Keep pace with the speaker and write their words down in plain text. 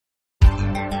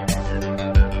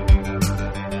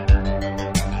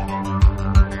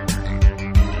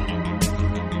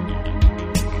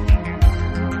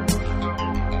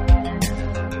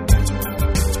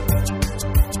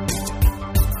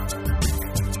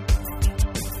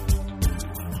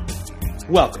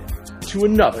Welcome to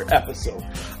another episode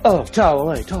of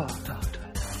Towel Talk.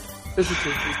 This is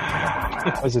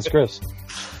This is Chris.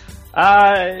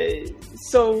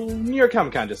 So New York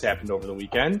Comic Con just happened over the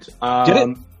weekend. Did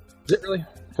it? Did it really?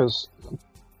 Because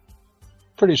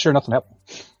pretty sure nothing happened.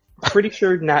 Pretty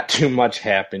sure not too much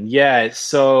happened. Yeah,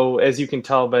 so as you can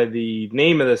tell by the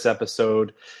name of this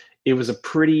episode, it was a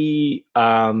pretty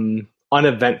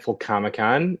uneventful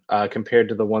Comic-Con compared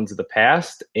to the ones of the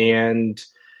past. And,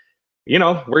 you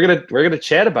know, we're gonna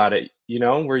chat about it. You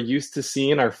know, we're used to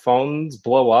seeing our phones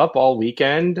blow up all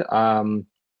weekend and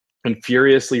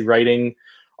furiously writing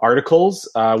articles.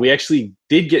 We actually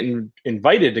did get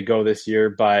invited to go this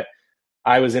year, but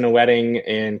I was in a wedding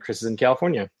and Chris is in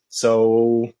California.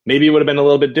 So maybe it would have been a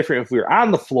little bit different if we were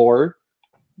on the floor,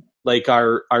 like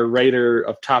our writer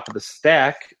of Top of the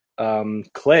Stack,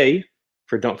 Clay,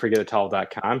 for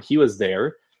don'tforgetatowel.com. He was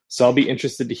there. So I'll be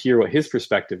interested to hear what his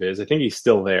perspective is. I think he's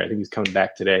still there. I think he's coming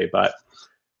back today. But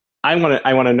I want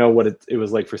to know what it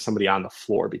was like for somebody on the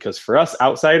floor. Because for us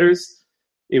outsiders,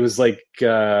 it was like,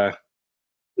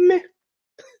 meh.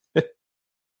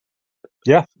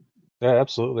 Yeah,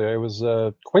 absolutely. I was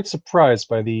quite surprised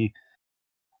by the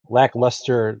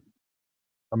lackluster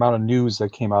amount of news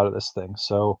that came out of this thing.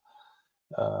 So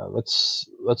let's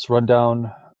run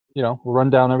down. You know, we'll run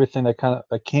down everything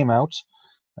that came out.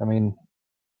 I mean,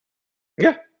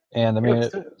 yeah, and I mean,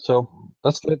 so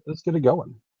let's get it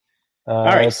going. All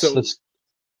right, let's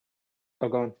go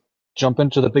on. Jump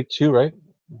into the big two, right?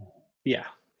 Yeah,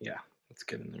 let's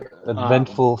get in there.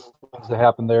 Eventful things that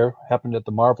happened at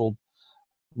the Marvel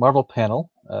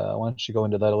panel. Why don't you go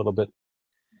into that a little bit?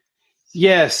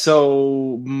 Yeah,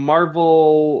 so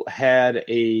Marvel had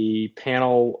a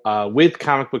panel with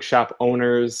comic book shop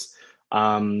owners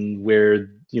where,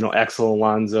 you know, Axel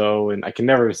Alonso and I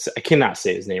cannot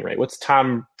say his name right. What's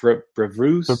Tom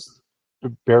Brevoort?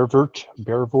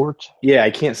 Brevoort? Yeah,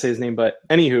 I can't say his name, but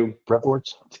anywho, Brevoort.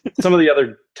 Some of the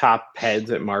other top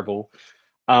heads at Marvel,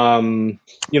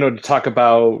 you know, to talk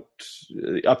about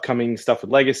upcoming stuff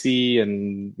with Legacy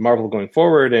and Marvel going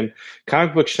forward. And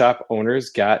comic book shop owners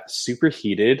got super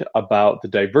heated about the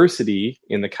diversity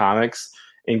in the comics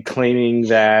and claiming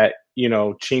that, you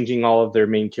know, changing all of their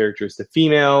main characters to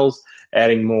females,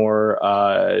 adding more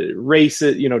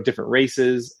races, you know, different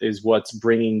races is what's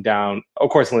bringing down, of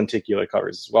course, lenticular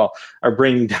covers as well, are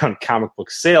bringing down comic book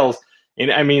sales.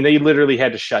 And I mean, they literally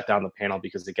had to shut down the panel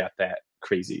because it got that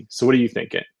crazy. So what are you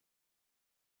thinking?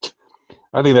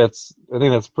 I think that's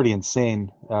pretty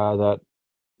insane that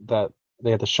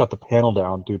they had to shut the panel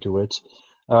down due to it.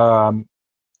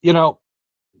 You know,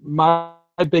 my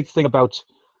big thing about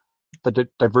the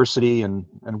diversity and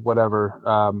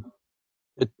whatever,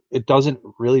 it doesn't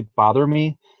really bother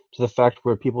me to the fact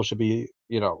where people should be,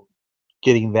 you know,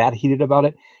 getting that heated about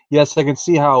it. Yes, I can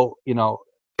see how, you know,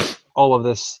 all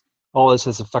this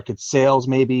has affected sales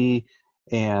maybe,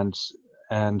 and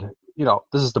you know,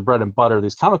 this is the bread and butter of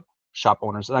these comic shop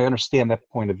owners, and I understand that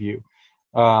point of view.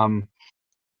 But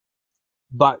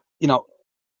you know,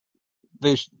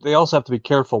 they also have to be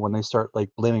careful when they start like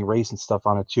blaming race and stuff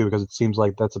on it too, because it seems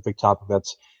like that's a big topic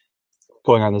that's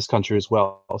going on in this country as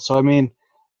well. So I mean,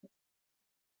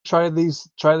 try this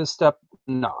step.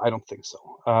 No, I don't think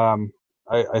so.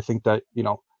 I think that, you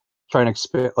know, trying to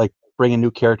expand, like bringing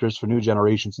new characters for new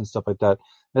generations and stuff like that,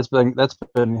 that's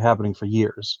been happening for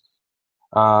years.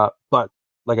 But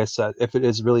like I said, if it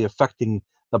is really affecting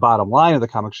the bottom line of the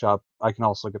comic shop, I can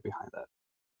also get behind that.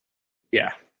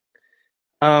 Yeah.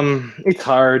 It's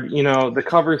hard. You know, the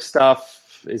cover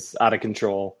stuff is out of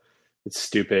control. It's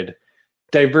stupid.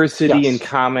 Diversity in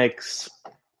comics,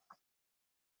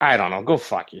 I don't know. Go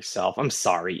fuck yourself. I'm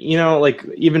sorry. You know, like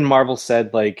even Marvel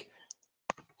said, like,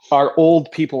 our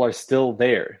old people are still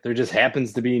there. There just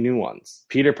happens to be new ones.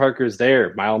 Peter Parker's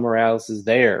there. Miles Morales is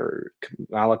there.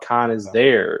 Kamala Khan is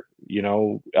there. You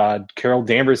know, Carol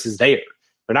Danvers is there.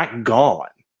 They're not gone.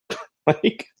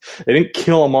 Like, they didn't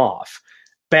kill them off.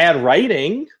 Bad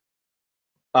writing,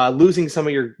 losing some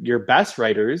of your best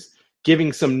writers,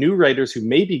 giving some new writers who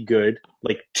may be good,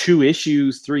 like 2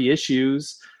 issues, 3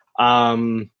 issues,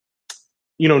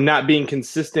 you know, not being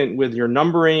consistent with your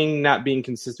numbering, not being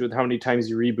consistent with how many times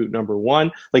you reboot number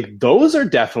 1. Like, those are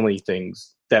definitely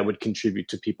things that would contribute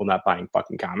to people not buying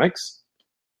fucking comics.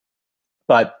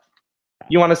 But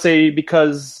you want to say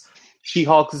because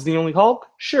She-Hulk is the only Hulk?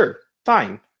 Sure,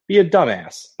 fine. Be a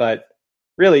dumbass. But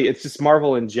really, it's just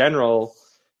Marvel in general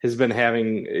has been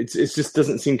having, it just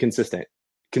doesn't seem consistent.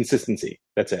 Consistency.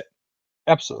 That's it.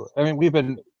 Absolutely. I mean, we've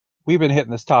been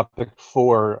hitting this topic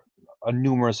for a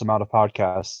numerous amount of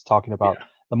podcasts talking about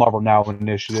the Marvel Now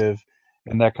initiative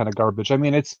and that kind of garbage. I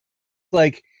mean, it's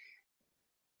like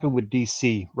with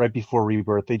DC right before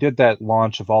Rebirth. They did that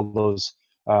launch of all those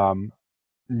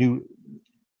new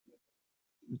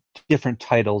different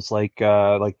titles, like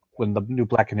when the new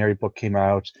Black Canary book came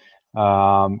out.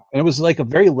 And it was like a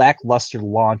very lackluster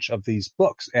launch of these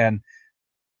books, and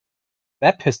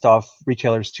that pissed off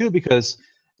retailers too, because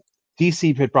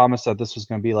DC had promised that this was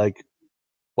going to be like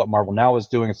what Marvel now is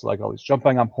doing. It's like always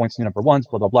jumping on points, new number ones,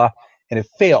 blah blah blah, and it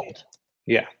failed.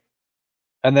 Yeah.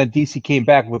 And then DC came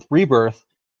back with Rebirth,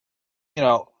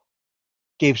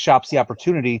 gave shops the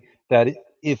opportunity that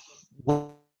if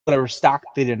whatever stock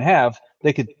they didn't have,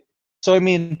 they could. So I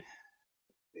mean,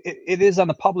 it is on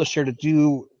the publisher to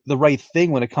do the right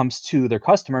thing when it comes to their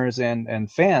customers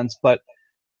and fans, but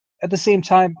at the same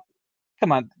time,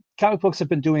 come on, comic books have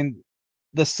been doing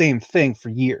the same thing for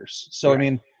years. So right. I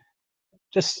mean,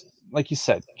 just like you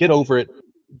said, get over it.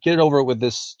 Get over it with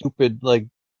this stupid like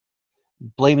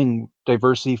blaming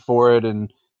diversity for it,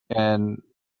 and I don't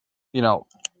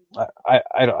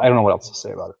know what else to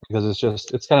say about it, because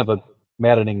it's kind of a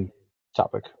maddening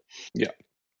topic. Yeah.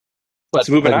 But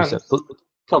moving on. Said,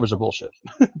 covers are bullshit.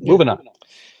 Moving on.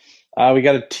 We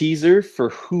got a teaser for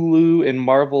Hulu and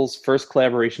Marvel's first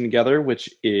collaboration together, which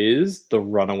is The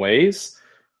Runaways.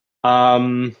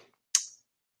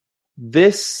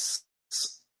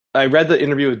 I read the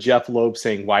interview with Jeff Loeb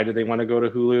saying, why do they want to go to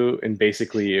Hulu? And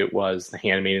basically it was The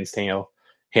Handmaid's Tale.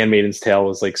 Handmaid's Tale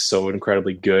was like so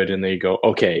incredibly good. And they go,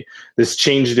 okay, this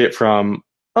changed it from,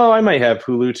 oh, I might have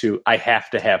Hulu to I have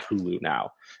to have Hulu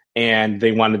now. And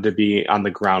they wanted to be on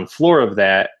the ground floor of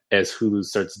that as Hulu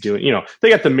starts doing, they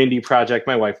got the Mindy Project.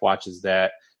 My wife watches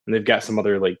that, and they've got some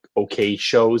other like okay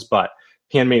shows, but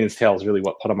Handmaid's Tale is really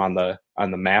what put them on the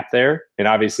map there. And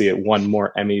obviously it won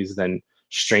more Emmys than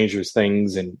Stranger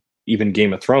Things and even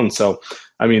Game of Thrones. So,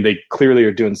 I mean, they clearly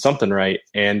are doing something right.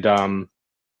 And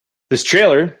this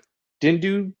trailer didn't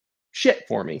do shit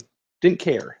for me. Didn't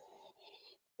care.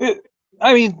 We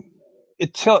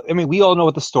all know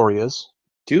what the story is.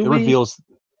 It reveals.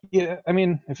 Yeah, I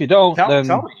mean, if you don't, then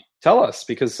tell us,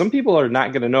 because some people are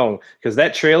not going to know. Because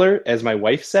that trailer, as my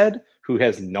wife said, who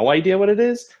has no idea what it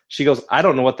is, she goes, "I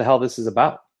don't know what the hell this is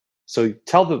about." So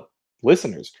tell the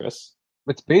listeners, Chris.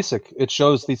 It's basic. It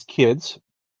shows these kids,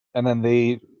 and then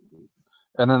they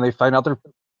find out their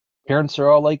parents are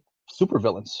all like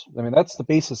supervillains. I mean, that's the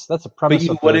basis. That's the premise.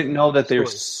 But you wouldn't know that they're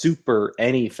super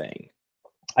anything.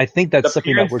 I think that's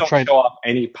something that we're trying to show off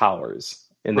any powers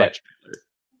in that trailer.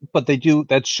 But they do.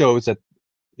 That shows that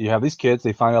you have these kids.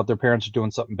 They find out their parents are doing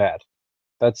something bad.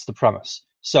 That's the premise.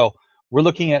 So we're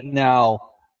looking at now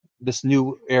this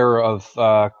new era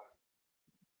of,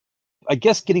 I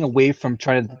guess, getting away from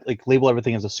trying to like label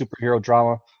everything as a superhero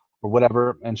drama or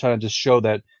whatever, and trying to just show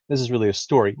that this is really a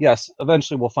story. Yes,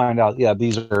 eventually we'll find out. Yeah,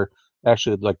 these are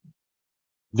actually like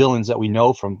villains that we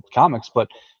know from comics. But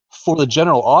for the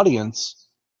general audience,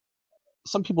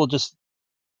 some people just,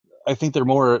 I think they're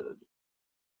more.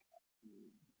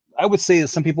 I would say that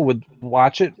some people would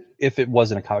watch it if it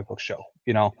wasn't a comic book show.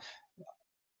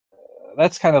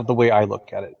 That's kind of the way I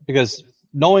look at it, because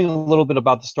knowing a little bit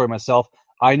about the story myself,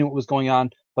 I knew what was going on.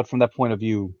 But from that point of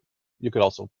view, you could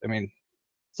also, it's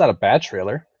not a bad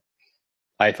trailer.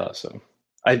 I thought so.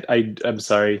 I'm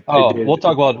sorry. Oh, we'll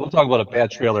talk about a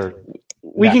bad trailer.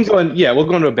 We can go in. Yeah, we'll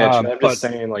go into a bad trailer. I'm just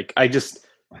saying, like,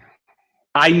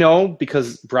 I know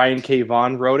because Brian K.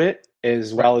 Vaughan wrote it,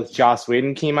 as well as Joss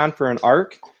Whedon came on for an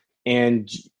arc. And,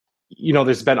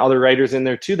 there's been other writers in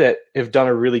there, too, that have done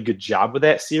a really good job with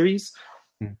that series.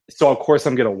 So, of course,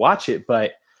 I'm going to watch it.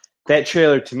 But that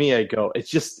trailer, to me, I go,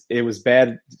 it was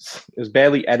bad. It was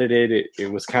badly edited.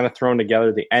 It was kind of thrown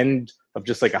together. The end of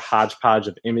just like a hodgepodge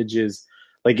of images.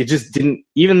 Like, it just didn't,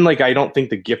 even like, I don't think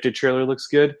the Gifted trailer looks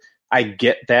good. I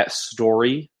get that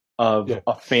story of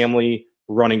a family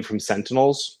running from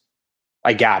Sentinels.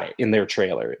 I got it in their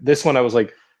trailer. This one, I was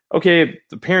like, okay,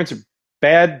 the parents are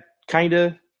bad, kind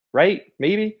of, right?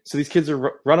 Maybe. So these kids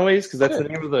are runaways because that's the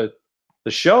name of the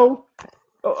show.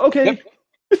 Oh, okay.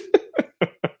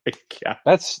 Yep.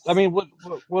 That's. What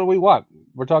do we want?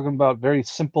 We're talking about very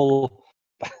simple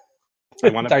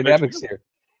dynamics here.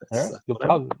 Yeah?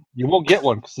 You won't get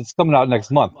one because it's coming out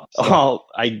next month. So. Oh,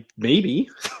 maybe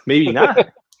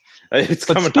not. It's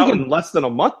coming out in less than a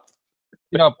month.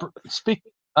 Speak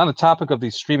on the topic of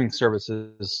these streaming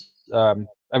services.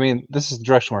 This is the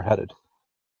direction we're headed.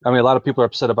 A lot of people are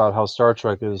upset about how Star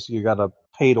Trek is. You got to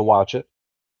pay to watch it.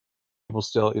 People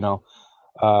still,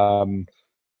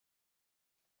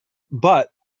 but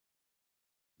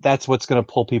that's what's going to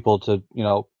pull people to,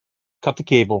 cut the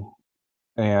cable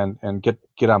and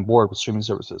get on board with streaming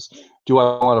services. Do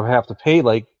I want to have to pay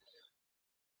like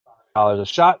 $1 a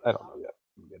shot? I don't know yet.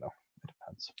 It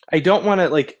happens. I don't want to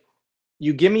like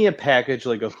you give me a package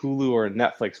like a Hulu or a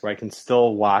Netflix where I can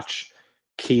still watch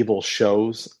cable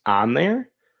shows on there.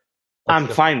 That's I'm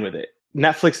different. fine with it.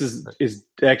 Netflix is Right. is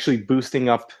actually boosting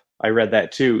up. I read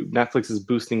that too. Netflix is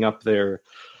boosting up their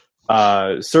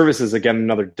services again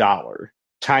another dollar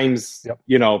times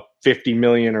Yep. 50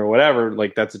 million or whatever.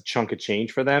 Like that's a chunk of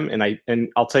change for them. And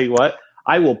I'll tell you what,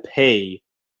 I will pay.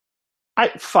 I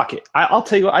fuck it. I'll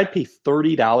tell you what, I'd pay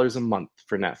 $30 a month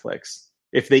for Netflix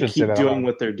if they Shouldn't say keep that out doing loud.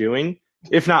 what they're doing,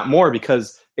 if not more,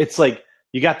 because it's like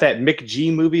you got that Mick G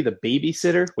movie, The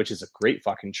Babysitter, which is a great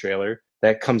fucking trailer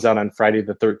that comes out on Friday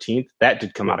the 13th. That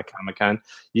did come Yeah. out of Comic Con.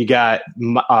 You got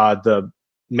the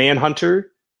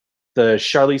Manhunter, the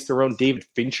Charlize Theron David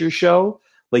Fincher show.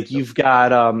 Like Yep. you've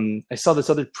got I saw this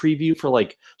other preview for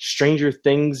like Stranger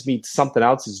Things meets something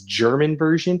else, this German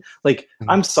version. Like Mhm.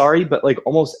 I'm sorry, but like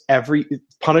almost every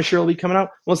Punisher will be coming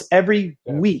out almost every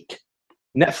Yeah. week.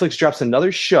 Netflix drops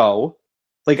another show.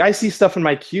 Like I see stuff in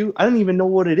my queue, I don't even know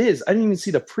what it is. I didn't even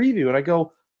see the preview, and I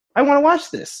go, I want to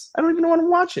watch this. I don't even know what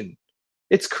I'm watching.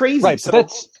 It's crazy. Right, So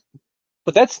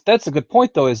but that's a good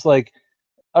point though. Is like,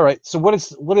 all right, so what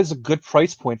is a good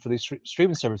price point for these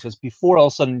streaming services before all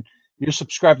of a sudden you're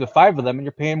subscribed to 5 of them and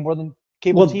you're paying more than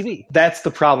cable well, TV? that's the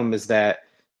problem is that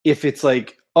if it's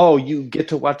like, oh, you get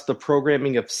to watch the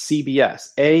programming of CBS,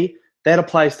 that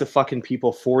applies to fucking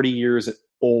people 40 years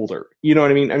older. You know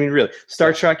what I mean? I mean, really, Star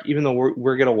Yeah. Trek, even though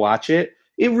we're going to watch it,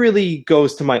 it really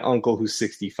goes to my uncle who's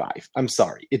 65. I'm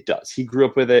sorry, it does. He grew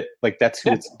up with it. Like, that's who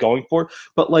Yeah. it's going for.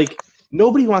 But, like,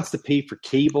 nobody wants to pay for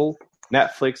cable,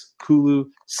 Netflix, Hulu,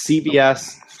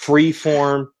 CBS,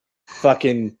 Freeform,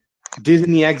 fucking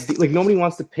Disney XD. Like, nobody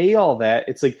wants to pay all that.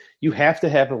 It's like you have to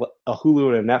have a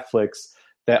Hulu and a Netflix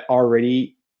that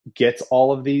already gets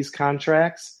all of these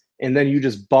contracts, and then you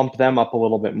just bump them up a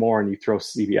little bit more and you throw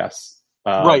CBS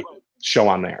Right. show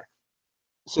on there.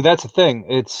 So that's the thing.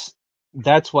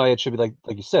 That's why it should be like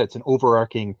you said, it's an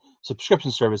overarching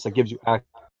subscription service that gives you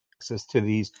access to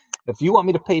these. If you want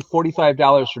me to pay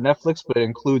 $45 for Netflix, but it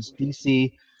includes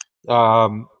DC,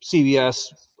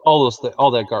 CBS, all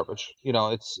that garbage,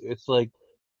 it's like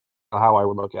how I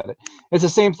would look at it. It's the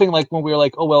same thing like when we were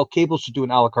like, oh well, cable should do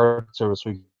an a la carte service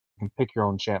where you can pick your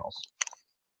own channels.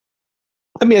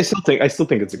 I mean, I still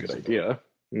think it's a good idea.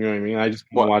 You know what I mean? I just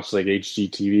want to What? watch like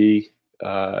HGTV,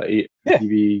 Yeah,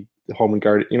 TV, Home and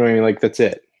Garden. You know what I mean? Like that's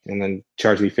it, and then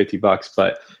charge me $50.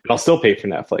 But I'll still pay for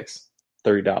Netflix,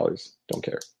 $30. Don't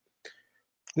care.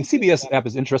 the CBS app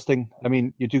is interesting. I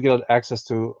mean, you do get access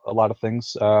to a lot of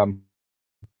things, and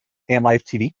live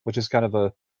TV, which is kind of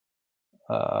a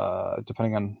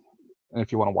depending on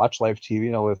if you want to watch live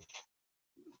TV. If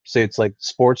say it's like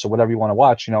sports or whatever you want to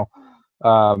watch,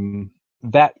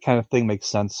 that kind of thing makes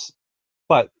sense.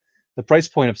 But the price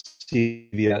point of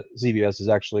CBS is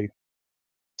actually,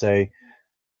 say,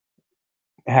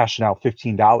 hashing out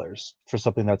 $15 for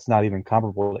something that's not even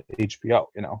comparable to HBO.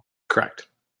 Correct.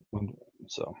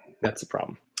 So That's the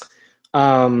problem.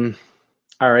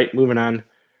 All right, moving on.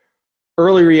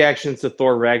 Early reactions to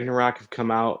Thor Ragnarok have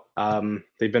come out.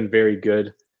 They've been very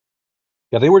good.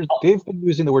 yeah, they've been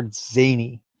using the word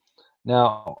zany.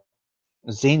 Now,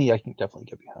 zany, I can definitely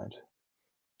get behind.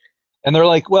 And they're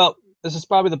like, well, this is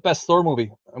probably the best Thor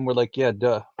movie, and we're like, yeah,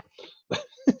 duh.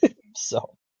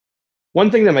 So One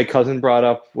thing that my cousin brought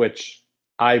up, which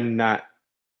I'm not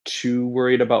too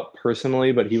worried about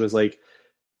personally, but he was like,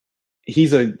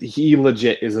 he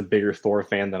legit is a bigger Thor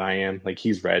fan than I am. Like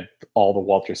he's read all the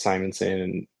Walter Simonson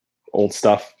and old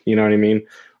stuff. You know what I mean?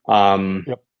 Um,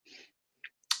 yep.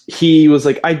 he was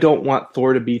like, I don't want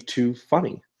Thor to be too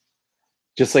funny.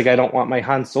 Just like I don't want my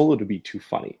Han Solo to be too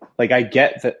funny. Like I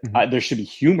get that there should be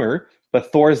humor,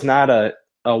 but Thor's not a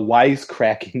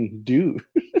wisecracking dude.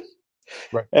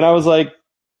 Right. And I was like,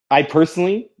 I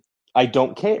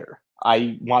don't care.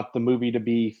 I want the movie to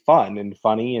be fun and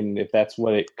funny, and if that's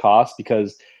what it costs,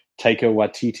 because Taika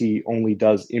Waititi only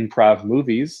does improv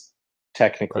movies,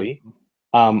 technically,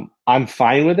 I'm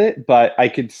fine with it. But I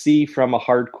could see from a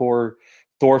hardcore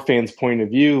Thor fan's point of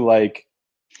view, like,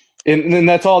 and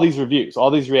that's all these reviews,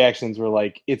 all these reactions were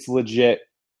like, it's legit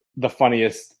the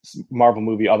funniest Marvel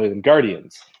movie other than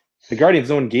Guardians. The Guardians,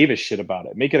 no one gave a shit about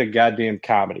it. Make it a goddamn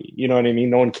comedy. You know what I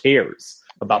mean? No one cares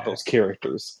about those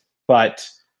characters. But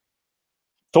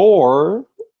Thor,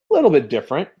 a little bit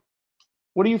different.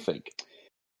 What do you think?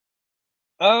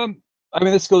 I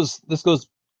mean, this goes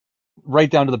right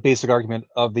down to the basic argument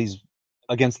of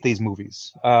against these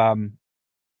movies.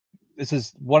 This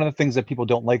is one of the things that people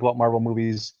don't like about Marvel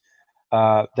movies,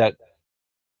 that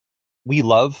we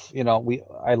love.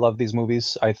 I love these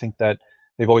movies. I think that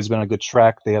they've always been a good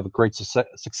track. They have a great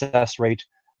success rate,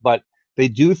 but they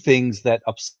do things that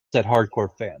upset hardcore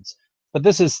fans. But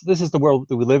this is the world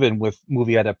that we live in with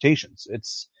movie adaptations. It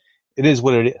is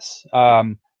what it is.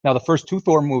 Now the first two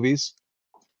Thor movies,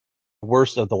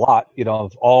 worst of the lot,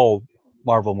 of all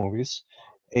Marvel movies,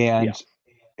 and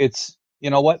it's, you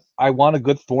know what, I want a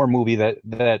good Thor movie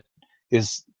that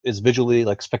is visually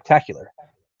like spectacular,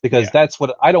 because that's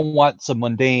what I don't want, some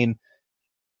mundane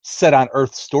set on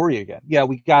Earth story again. Yeah,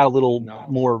 we got a little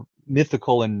more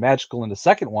mythical and magical in the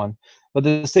second one, but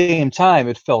at the same time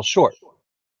it fell short.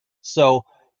 So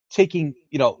taking,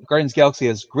 Guardians of the Galaxy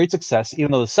has great success,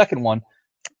 even though the second one,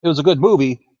 it was a good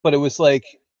movie, but it was like,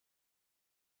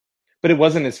 but it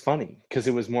wasn't as funny because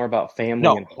it was more about family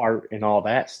and heart and all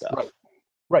that stuff.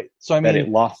 Right. So I mean, that it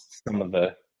lost some of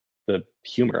the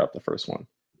humor of the first one.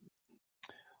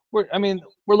 We're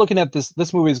looking at this.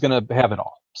 This movie is going to have it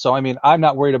all. So I mean, I'm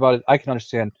not worried about it. I can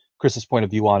understand Chris's point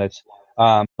of view on it,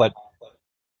 but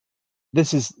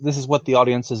this is what the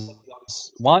audiences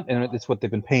want, and it's what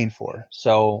they've been paying for.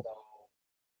 So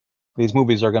these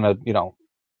movies are going to,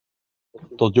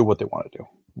 they'll do what they want to do,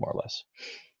 more or less.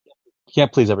 You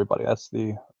can't please everybody. That's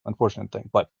the unfortunate thing,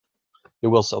 but it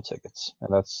will sell tickets,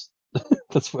 and that's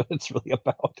what it's really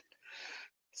about.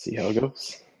 See how it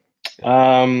goes.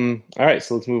 All right,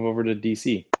 so let's move over to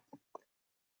DC.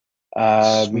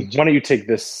 Why don't you take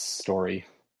this story?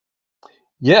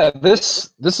 Yeah, this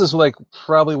is like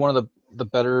probably one of the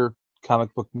better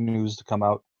comic book news to come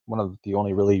out. One of the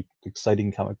only really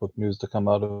exciting comic book news to come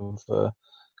out of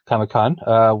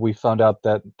Comic-Con. We found out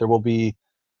that there will be,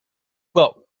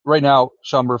 well, right now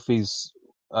Sean Murphy's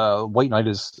White Knight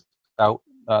is out.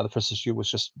 The first issue was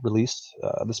just released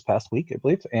this past week, I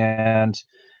believe, and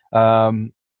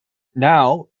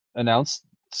now announced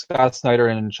Scott Snyder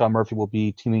and Sean Murphy will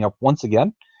be teaming up once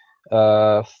again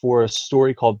for a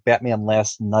story called Batman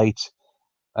Last Night,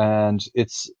 and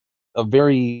it's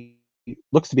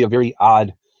looks to be a very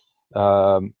odd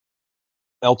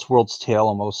Elseworlds tale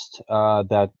almost,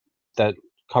 that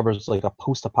covers like a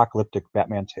post-apocalyptic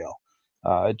Batman tale.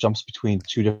 It jumps between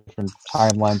two different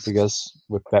timelines, I guess,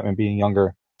 with Batman being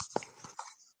younger,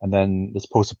 and then this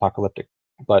post-apocalyptic.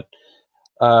 But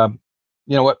you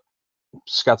know what?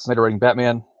 Scott Snyder writing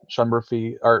Batman, Sean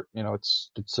Murphy art.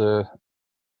 It's a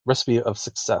recipe of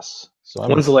success. So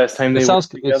when was the last time they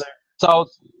worked together? I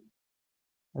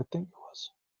think it was.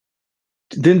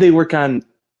 Didn't they work on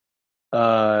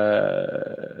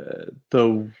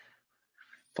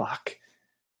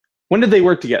when did they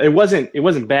work together? It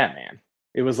wasn't Batman.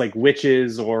 It was like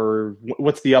Witches, or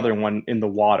what's the other one in the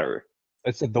water?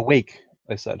 I said The Wake.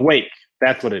 I said Wake.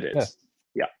 That's what it is.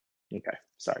 Yeah. Okay.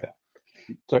 Sorry.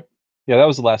 Sorry. Yeah, that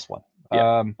was the last one.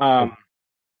 Yeah.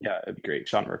 Yeah, it'd be great.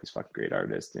 Sean Murphy's fucking great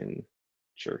artist, and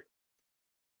sure.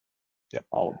 Yeah.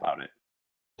 All about it.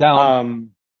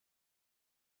 Down.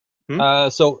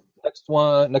 So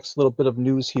next little bit of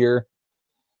news here.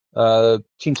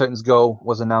 Teen Titans Go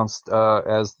was announced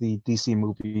as the DC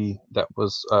movie that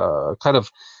was kind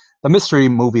of a mystery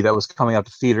movie that was coming out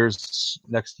to theaters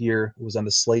next year. It was on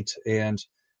the slate and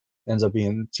ends up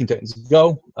being Teen Titans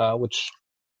Go, which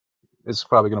is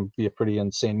probably going to be a pretty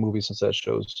insane movie since that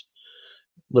show's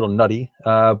a little nutty.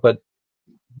 But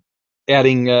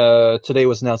adding, today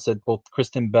was announced that both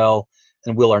Kristen Bell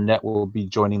and Will Arnett will be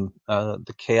joining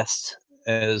the cast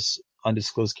as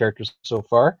undisclosed characters so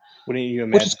far. Wouldn't you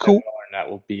imagine which is cool. Will Arnett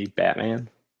will be Batman?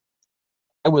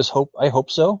 I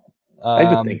hope so.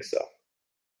 I would think so.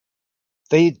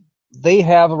 They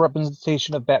have a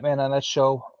representation of Batman on that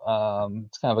show.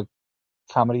 It's kind of a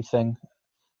comedy thing,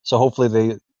 so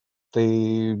hopefully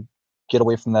they get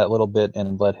away from that a little bit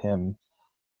and let him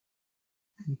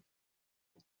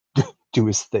do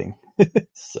his thing.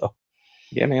 So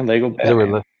yeah, man, Lego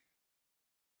Batman.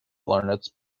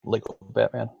 Arnett's Lego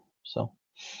Batman. So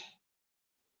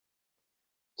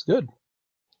it's good.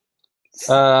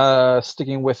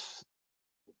 Sticking with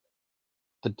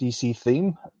the DC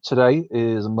theme, today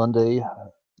is Monday,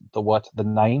 the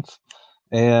 9th,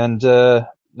 and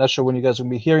not sure when you guys will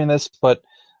be hearing this, but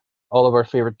all of our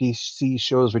favorite DC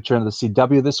shows return to the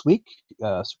CW this week.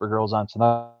 Supergirl's on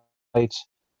tonight,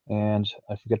 and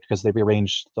I forget because they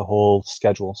rearranged the whole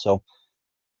schedule. So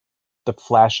the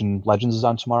Flash and Legends is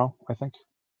on tomorrow, I think,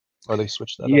 or they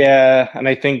switched that. Yeah, and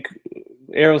I think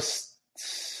Arrow's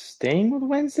staying with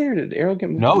Wednesday, or did Arrow get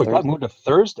moved? No, it got moved to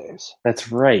Thursdays.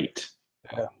 That's right.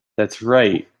 Yeah, that's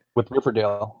right. With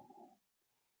Riverdale.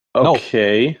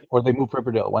 Okay. No, or they moved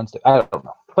Riverdale Wednesday. I don't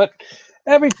know, but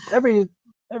every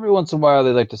once in a while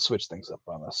they like to switch things up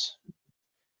on us.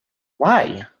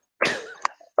 Why?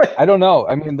 I don't know.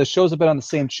 I mean, the shows have been on the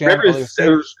same channel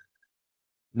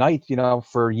night,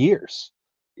 for years.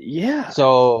 Yeah.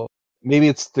 So maybe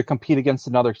it's to compete against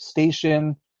another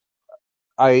station.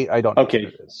 I don't know what Okay,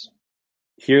 it is.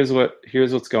 here's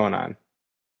what's going on.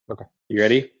 Okay. You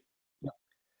ready?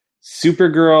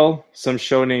 Supergirl, some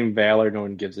show named Valor, no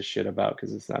one gives a shit about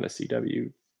because it's not a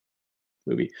CW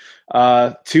movie.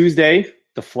 Tuesday,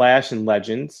 The Flash and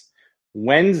Legends.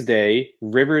 Wednesday,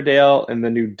 Riverdale and the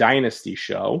new Dynasty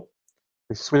show.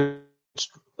 They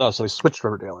switched. Oh, so they switched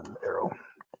Riverdale and Arrow.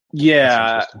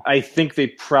 Yeah, I think they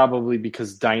probably,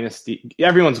 because Dynasty,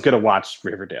 everyone's going to watch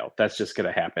Riverdale. That's just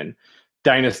going to happen.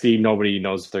 Dynasty, nobody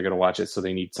knows if they're going to watch it, so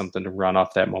they need something to run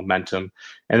off that momentum.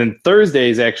 And then Thursday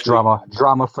is actually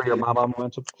drama for your mama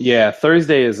momentum. Yeah,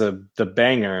 Thursday is the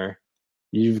banger.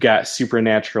 You've got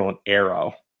Supernatural and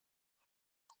Arrow.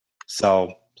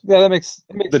 So yeah, that makes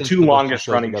the two longest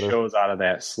running shows out of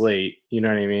that slate. You know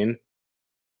what I mean?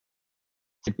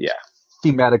 Yeah.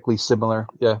 Thematically similar.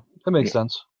 Yeah, that makes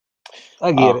sense.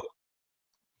 I get it.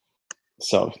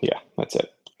 So yeah, that's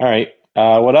it. All right.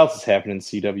 What else is happening in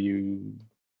CW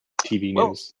TV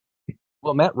news?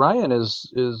 Well, Matt Ryan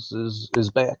is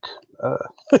back.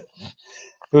 It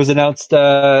was announced.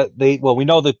 We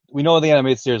know the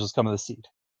animated series is coming to The Seed.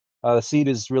 The Seed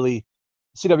is really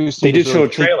CW. They did show a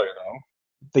trailer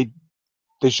though.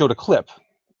 They showed a clip.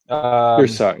 You're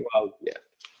sorry. Well, yeah.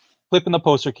 Clip in the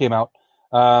poster came out.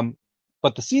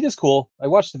 But The Seed is cool. I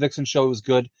watched the Vixen show. It was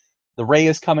good. The Ray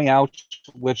is coming out,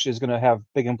 which is going to have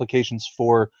big implications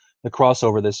for the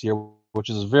crossover this year, which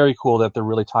is very cool that they're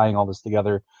really tying all this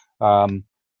together.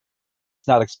 It's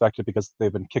not expected because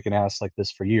they've been kicking ass like this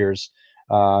for years,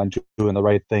 and doing the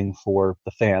right thing for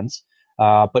the fans.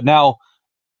 But now,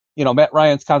 Matt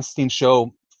Ryan's Constantine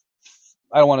show,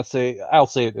 I'll say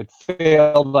it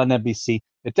failed on NBC.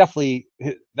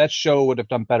 That show would have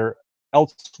done better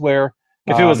elsewhere.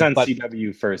 If it was on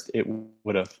CW first, it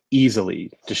would have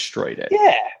easily destroyed it.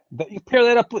 Yeah, but you pair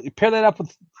that up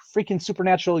with freaking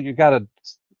Supernatural, you got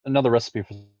another recipe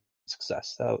for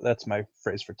success. So that's my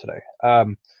phrase for today.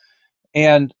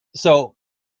 And so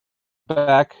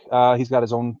back, he's got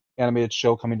his own animated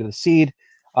show coming to The Seed,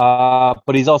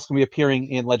 but he's also going to be appearing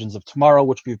in Legends of Tomorrow,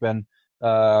 which we've been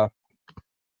about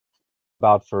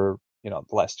for the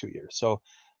last 2 years. So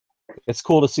it's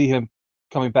cool to see him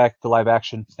coming back to live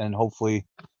action, and hopefully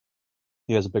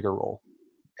he has a bigger role.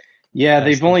 Yeah,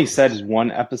 they've only said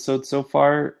one episode so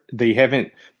far. They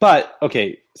haven't, but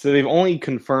okay, so they've only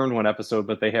confirmed one episode,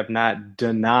 but they have not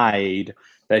denied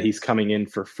that he's coming in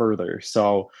for further.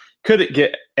 So could it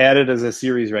get added as a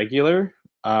series regular?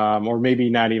 Or maybe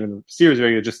not even series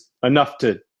regular, just enough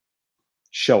to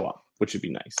show up, which would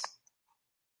be nice.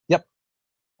 Yep.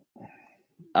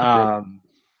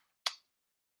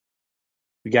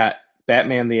 We got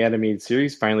Batman the Animated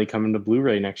Series finally coming to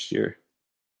Blu-ray next year.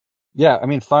 Yeah, I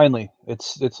mean, finally.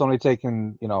 It's only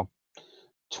taken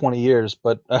 20 years,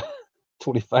 but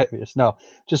 25 years. No,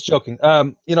 just joking.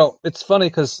 It's funny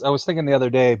because I was thinking the other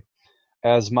day,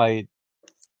 as my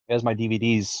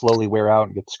DVDs slowly wear out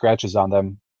and get scratches on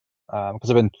them, because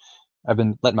I've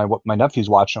been letting my nephews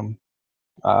watch them,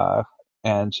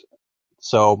 and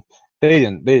so they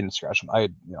didn't scratch them.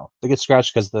 They get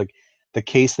scratched because the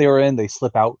case they were in, they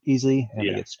slip out easily and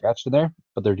they get scratched in there.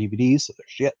 But they're DVDs, so they're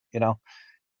shit,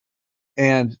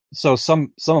 And so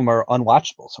some of them are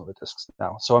unwatchable, some of the discs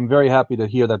now. So I'm very happy to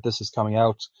hear that this is coming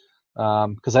out,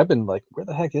 because I've been like, where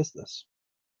the heck is this?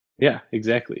 Yeah,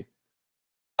 exactly.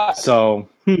 So,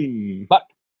 But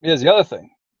here's the other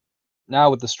thing. Now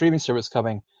with the streaming service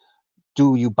coming,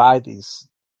 do you buy these?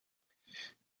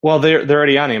 Well, they're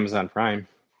already on Amazon Prime.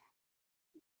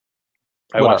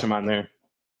 I watch them on there.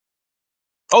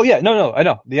 Oh yeah, no, I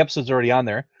know. The episode's already on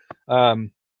there.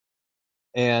 And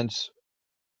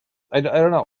I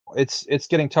don't know. It's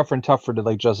getting tougher and tougher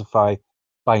to justify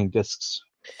buying discs.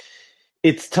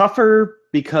 It's tougher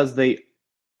because they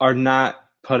are not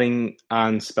putting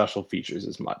on special features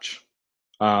as much,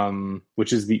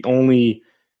 which is the only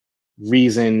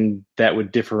reason that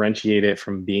would differentiate it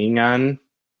from being on,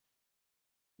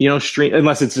 stream,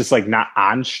 unless it's just not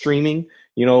on streaming.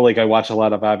 I watch a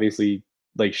lot of obviously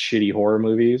shitty horror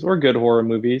movies or good horror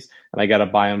movies, and I got to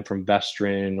buy them from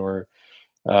Vestron or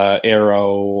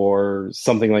Arrow or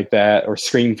something like that, or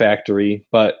Screen Factory.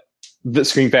 But the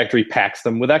Screen Factory packs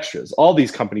them with extras. All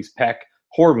these companies pack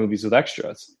horror movies with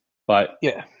extras, but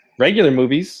regular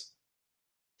movies,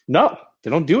 no,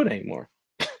 they don't do it anymore.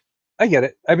 I get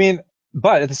it. I mean,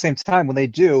 but at the same time, when they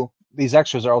do, these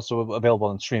extras are also available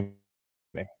on streaming,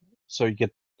 so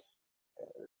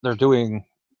they're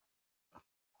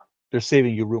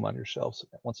saving you room on your shelves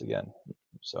once again.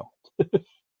 So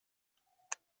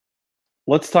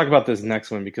let's talk about this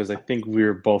next one, because I think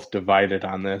we're both divided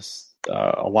on this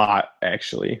a lot,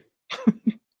 actually.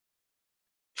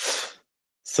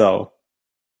 So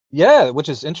Yeah, which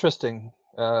is interesting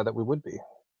that we would be.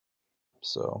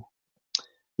 So,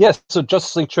 yes, so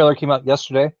Justice League trailer came out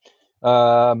yesterday.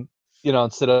 Um,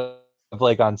 instead of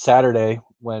like on Saturday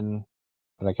when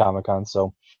at Comic Con.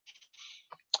 So,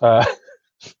 uh,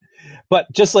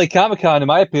 but just like Comic Con, in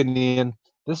my opinion,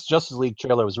 this Justice League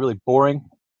trailer was really boring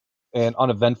and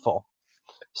uneventful.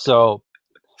 So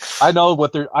I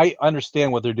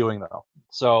understand what they're doing though.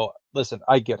 So listen,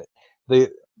 I get it.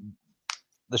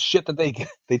 The shit that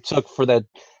they took for that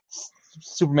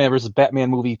Superman versus Batman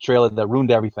movie trailer that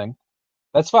ruined everything.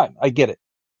 That's fine. I get it.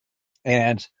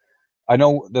 And I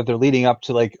know that they're leading up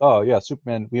to like, oh yeah,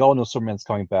 Superman. We all know Superman's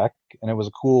coming back, and it was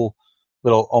a cool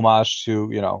little homage to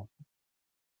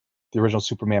the original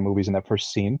Superman movies in that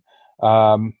first scene.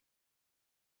 Um,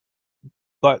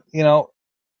 but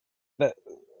that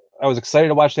I was excited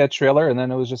to watch that trailer, and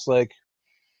then it was just like,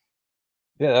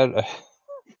 yeah,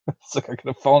 it's like I could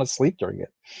have fallen asleep during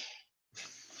it.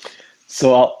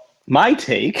 So my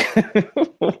take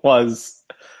was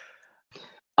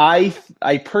I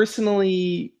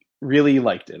personally really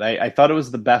liked it. I thought it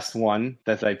was the best one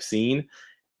that I've seen.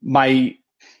 My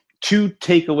two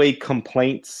takeaway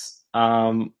complaints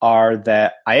are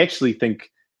that I actually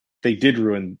think they did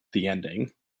ruin the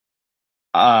ending.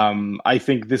 I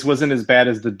think this wasn't as bad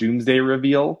as the Doomsday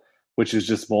reveal, which is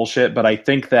just bullshit. But I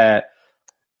think that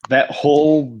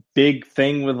whole big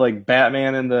thing with like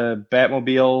Batman and the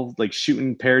Batmobile like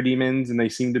shooting parademons, and they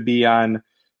seem to be on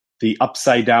the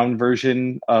upside down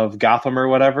version of Gotham or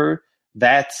whatever.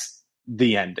 That's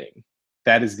the ending.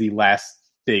 That is the last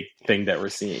big thing that we're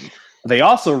seeing. They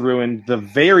also ruined the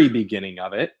very beginning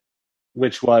of it,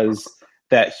 which was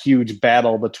that huge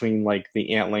battle between like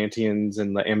the Atlanteans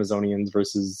and the Amazonians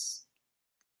versus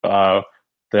the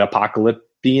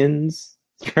Apocalyptians,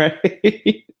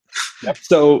 right? Yep.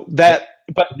 So that,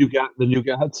 but the new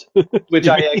gods, which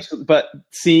but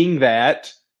seeing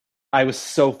that, I was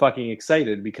so fucking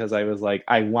excited because I was like,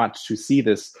 I want to see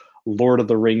this Lord of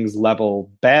the Rings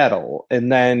level battle,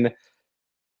 and then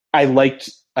I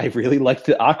really liked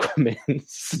the Aquaman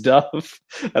stuff,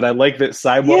 and I like that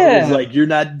Cyborg was like, "You're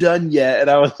not done yet," and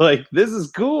I was like, "This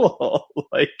is cool!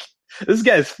 Like, this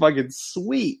guy's fucking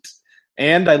sweet."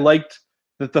 And I liked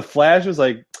that the Flash was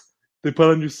like, "They put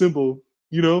on your symbol,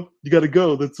 you got to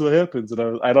go. That's what happens."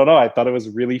 And I don't know. I thought it was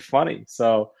really funny.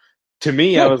 So to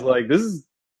me, I was like, "This is."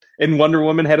 And Wonder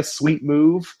Woman had a sweet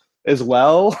move as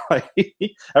well.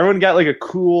 Everyone got like a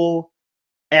cool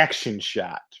action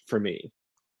shot for me.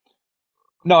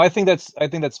 No, I think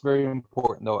that's very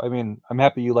important though. I mean, I'm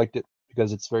happy you liked it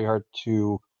because it's very hard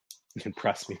to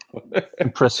Impress me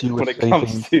impress you when with it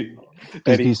comes to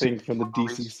anything DC from the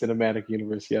DC cinematic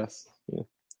universe. Yes, yeah.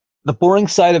 The boring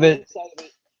side of it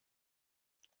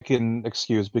I can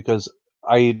excuse because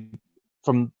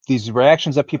from these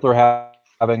reactions that people are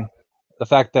having, the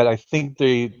fact that I think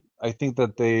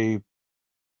that they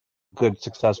good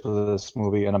success with this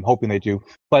movie, and I'm hoping they do.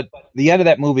 But the end of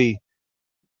that movie,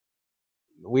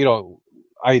 we don't.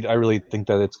 I really think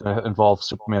that it's going to involve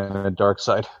Superman and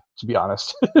Darkseid. To be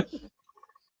honest,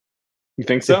 You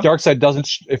think so? If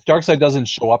Darkseid doesn't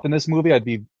show up in this movie, I'd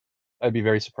be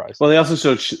very surprised. Well, they also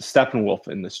showed Steppenwolf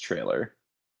in this trailer.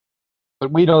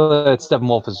 But we know that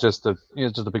Steppenwolf is just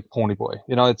a big pony boy.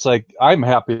 It's like I'm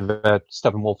happy that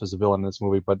Steppenwolf is a villain in this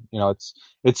movie, but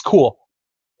it's cool.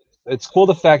 It's cool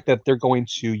the fact that they're going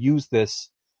to use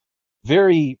this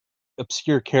very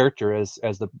obscure character as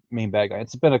the main bad guy.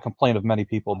 It's been a complaint of many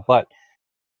people, but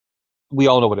we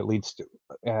all know what it leads to,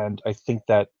 and I think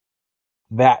that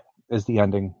is the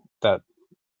ending that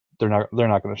they're not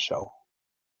going to show.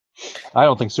 I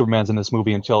don't think Superman's in this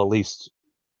movie until at least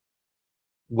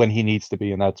when he needs to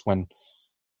be, and that's when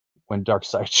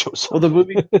Darkseid shows up. Well, the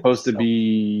movie's supposed to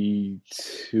be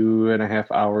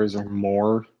 2.5 hours or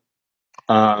more.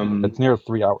 It's near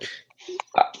 3 hours.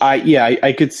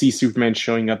 I could see Superman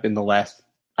showing up in the last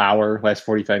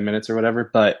 45 minutes or whatever,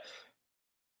 but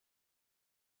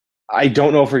I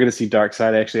don't know if we're going to see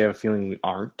Darkseid. I actually have a feeling we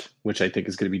aren't, which I think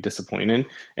is going to be disappointing.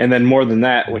 And then more than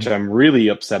that, which I'm really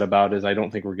upset about, is I don't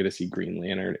think we're going to see Green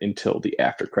Lantern until the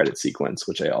after credit sequence,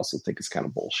 which I also think is kind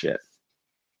of bullshit.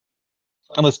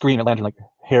 Unless Green Lantern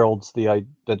heralds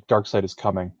that Darkseid is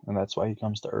coming, and that's why he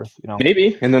comes to Earth.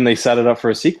 Maybe, and then they set it up for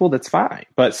a sequel. That's fine,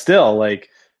 but still,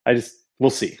 we'll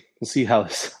see. We'll see how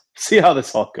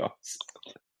this all goes.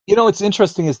 What's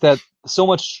interesting is that so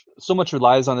much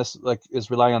relies on this,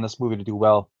 is relying on this movie to do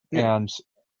well. Yeah. And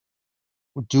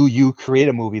do you create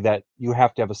a movie that you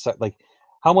have to have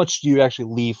how much do you actually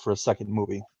leave for a second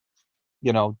movie?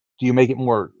 Do you make it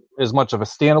more as much of a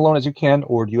standalone as you can,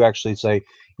 or do you actually say,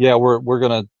 yeah, we're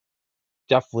gonna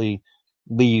definitely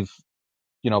leave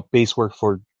base work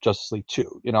for Justice League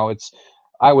 2.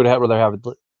 I would rather have it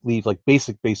leave like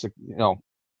basic,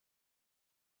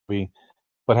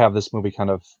 but have this movie kind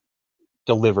of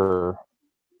deliver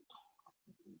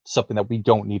something that we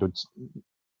don't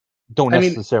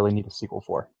necessarily need a sequel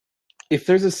for. If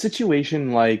there's a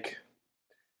situation like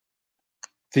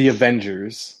the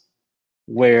Avengers,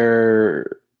 where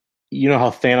how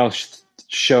Thanos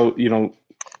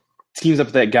teams up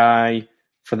with that guy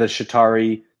for the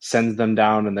Chitauri, sends them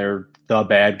down, and they're the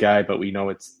bad guy, but we know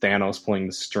it's Thanos pulling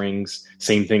the strings.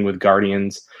 Same thing with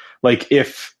Guardians. Like,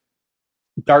 if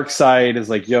Darkseid is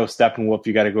like, yo, Steppenwolf,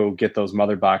 you got to go get those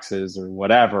mother boxes or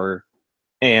whatever,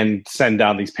 and send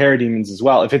down these parademons as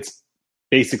well. If it's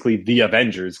basically the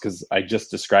Avengers, because I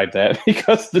just described that,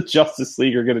 because the Justice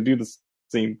League are going to do the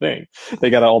same thing. They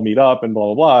got to all meet up and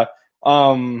blah, blah,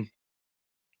 blah.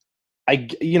 I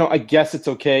guess it's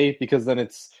okay, because then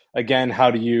it's, again,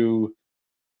 how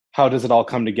does it all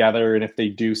come together? And if they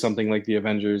do something like the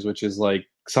Avengers, which is like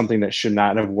something that should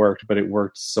not have worked, but it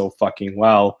worked so fucking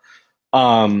well.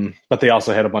 But they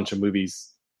also had a bunch of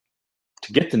movies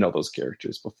to get to know those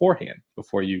characters beforehand,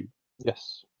 before you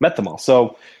met them all.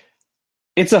 So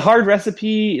it's a hard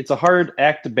recipe. It's a hard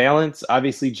act to balance.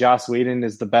 Obviously, Joss Whedon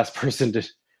is the best person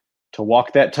to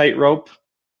walk that tightrope.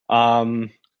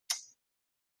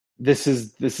 This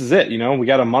is it. We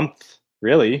got a month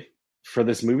really for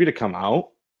this movie to come out.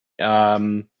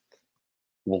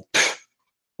 We'll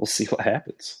see what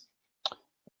happens.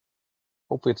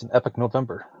 Hopefully, it's an epic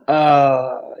November.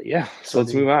 Yeah. So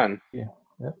let's move on. Yeah.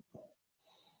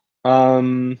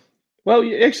 Well,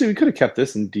 actually, we could have kept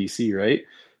this in DC, right?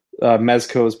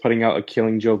 Mezco is putting out a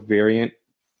Killing Joke variant.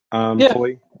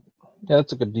 Toy. Yeah,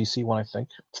 that's a good DC one, I think.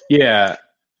 Yeah.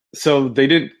 So they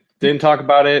didn't talk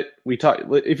about it.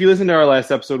 If you listen to our last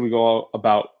episode, we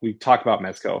talk about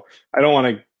Mezco. I don't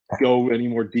want to go any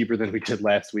more deeper than we did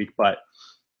last week, but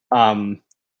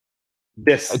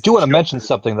this. I do want to mention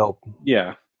something though.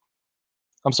 Yeah.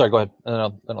 I'm sorry. Go ahead,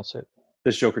 and then I'll say it.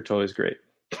 This Joker toy is great.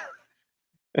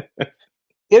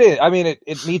 It is. I mean,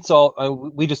 it meets all.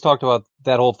 We just talked about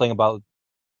that whole thing about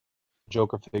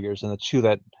Joker figures and the two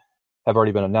that have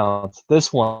already been announced.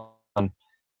 This one,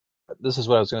 this is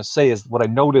what I was going to say. Is what I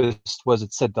noticed was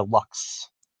it said deluxe.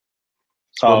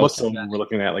 So we're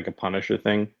looking at like a Punisher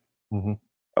thing. Mm-hmm.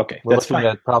 Okay, we're looking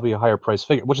at probably a higher price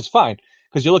figure, which is fine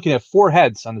because you're looking at 4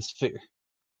 heads on this figure,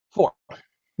 4,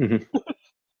 mm-hmm.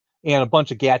 and a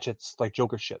bunch of gadgets like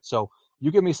Joker shit. So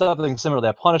you give me something similar to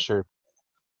that Punisher.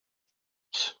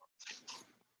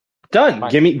 Done.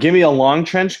 Fine. Give me a long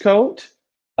trench coat,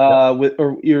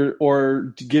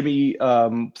 or give me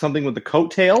something with the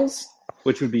coattails,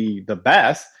 which would be the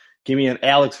best. Give me an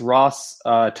Alex Ross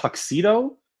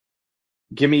tuxedo.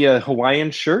 Give me a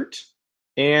Hawaiian shirt,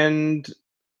 and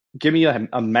give me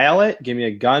a mallet. Give me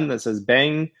a gun that says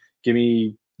bang. Give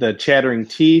me the chattering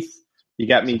teeth. You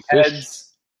got me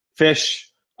heads, fish.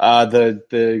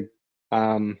 The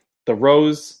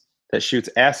rose that shoots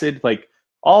acid, like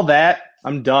all that.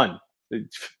 I'm done.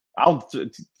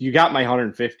 You got my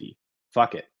 150.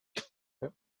 Fuck it.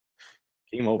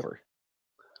 Game over.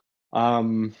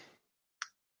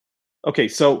 Okay,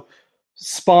 so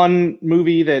Spawn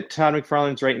movie that Todd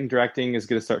McFarlane's writing and directing is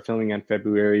going to start filming in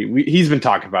February. He's been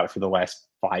talking about it for the last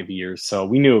 5 years, so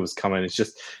we knew it was coming. It's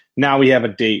just now we have a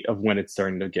date of when it's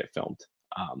starting to get filmed.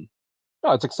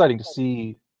 No, it's exciting to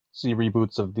see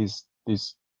reboots of these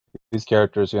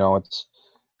characters. It's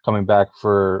coming back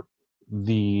for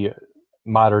the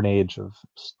modern age of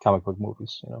comic book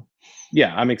movies.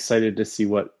 Yeah, I'm excited to see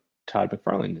what Todd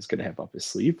McFarlane is going to have up his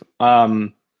sleeve. We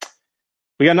got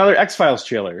another X-Files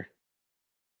trailer.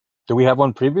 Did we have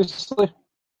one previously?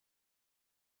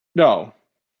 No,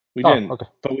 we didn't. Okay.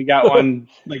 But we got one.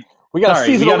 we got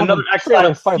another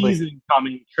X-Files season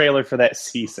coming. Trailer for that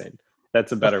season.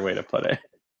 That's a better way to put it.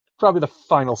 Probably the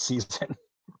final season.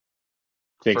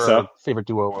 Think so? Favorite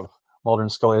duo of Mulder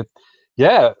and Scully.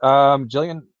 Yeah,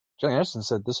 Gillian Anderson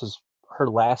said this was her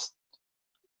last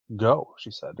go.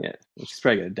 She said, "Yeah, she's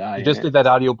probably gonna die." She just did that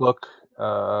audiobook.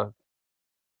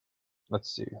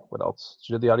 Let's see what else.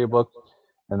 She did the audiobook,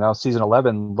 and now season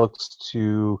 11 looks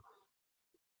to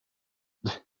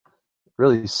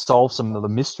really solve some of the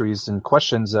mysteries and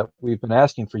questions that we've been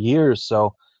asking for years.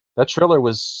 So that trailer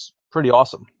was pretty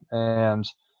awesome, and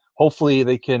hopefully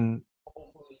they can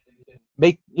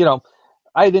make.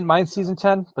 I didn't mind season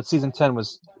 10, but season 10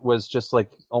 was just like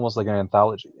almost like an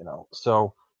anthology,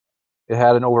 So it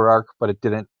had an overarch, but it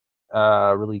didn't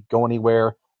really go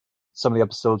anywhere. Some of the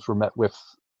episodes were met with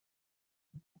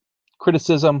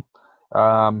criticism,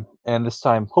 and this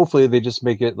time, hopefully, they just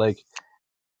make it like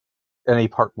an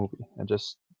 8-part movie and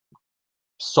just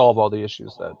solve all the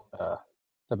issues that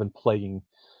have been plaguing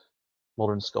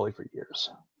Mulder and Scully for years.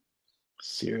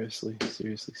 Seriously.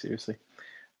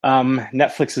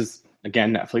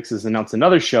 Netflix has announced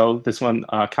another show. This one,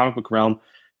 Comic Book Realm.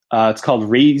 It's called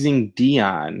Raising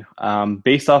Dion,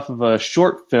 based off of a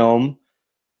short film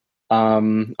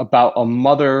about a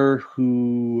mother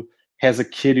who has a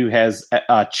kid who has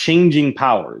changing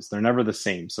powers. They're never the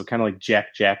same. So kind of like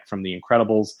Jack from The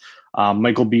Incredibles.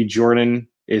 Michael B. Jordan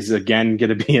is again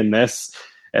going to be in this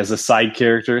as a side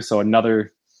character. So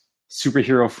another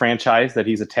superhero franchise that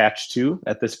he's attached to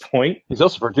at this point. He's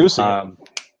also producing it.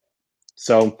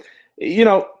 So,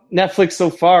 Netflix so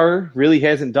far really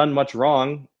hasn't done much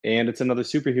wrong, and it's another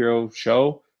superhero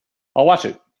show. I'll watch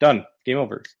it. Done. Game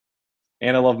over.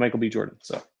 And I love Michael B. Jordan.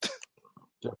 So.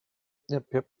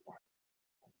 Yep.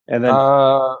 And then,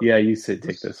 you said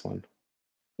take this one.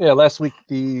 Yeah, last week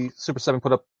the Super 7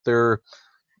 put up their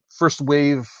first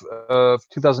wave of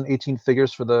 2018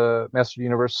 figures for the Master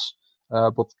Universe,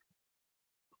 both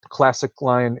the Classic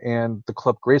line and the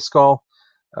Club Grayskull.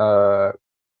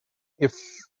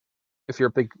 If you're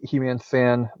a big He-Man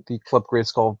fan, the Club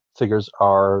Grayskull figures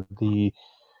are the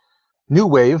new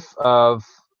wave of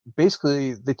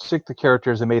basically they took the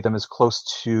characters and made them as close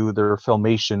to their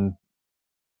filmation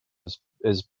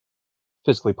as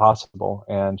physically possible,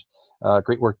 and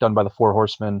great work done by the Four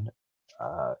Horsemen.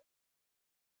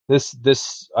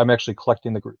 This I'm actually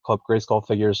collecting the Club Grayskull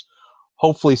figures.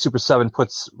 Hopefully, Super 7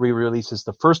 re-releases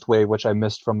the first wave, which I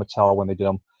missed from Mattel when they did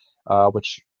them,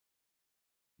 which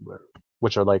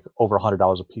are like over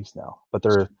 $100 a piece now. But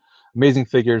they're amazing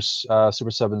figures.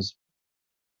 Super 7's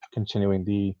continuing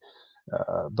the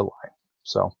line.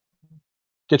 So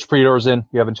get your pre-orders in.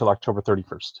 You have until October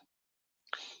 31st.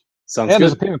 Sounds and good.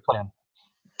 There's a payment plan.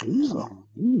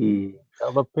 Ooh. I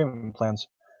love payment plans.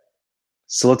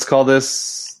 So let's call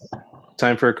this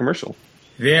time for a commercial.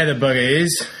 There the bugger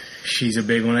is. She's a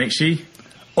big one, ain't she?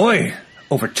 Oi!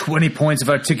 Over 20 points of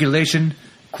articulation,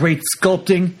 great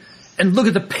sculpting, and look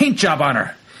at the paint job on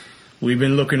her. We've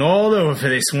been looking all over for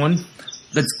this one.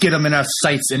 Let's get them in our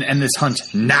sights and end this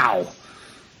hunt now.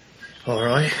 All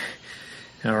right.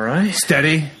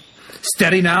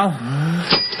 Steady now.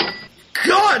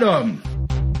 Got him!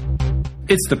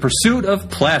 It's the pursuit of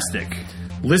plastic.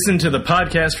 Listen to the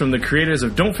podcast from the creators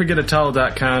of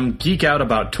Don'tForgetATowel.com geek out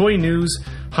about toy news,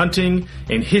 hunting,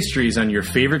 and histories on your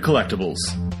favorite collectibles.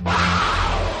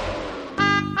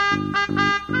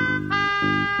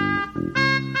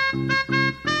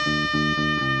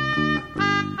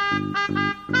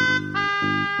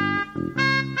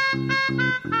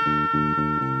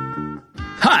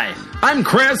 Hi, I'm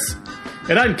Chris.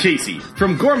 And I'm Casey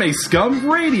from Gourmet Scum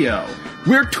Radio.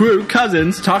 We're two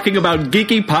cousins talking about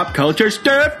geeky pop culture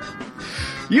stuff.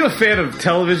 You a fan of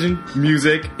television,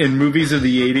 music, and movies of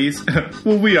the 80s?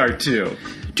 Well, we are too.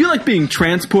 Do you like being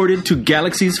transported to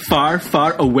galaxies far,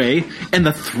 far away and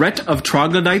the threat of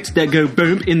troglodytes that go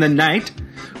boom in the night?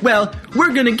 Well,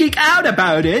 we're gonna geek out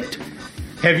about it.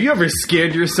 Have you ever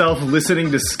scared yourself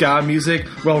listening to ska music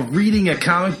while reading a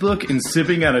comic book and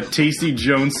sipping on a tasty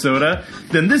Jones soda?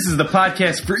 Then this is the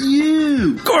podcast for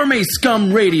you! Gourmet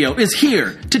Scum Radio is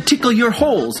here to tickle your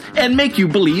holes and make you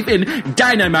believe in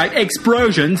dynamite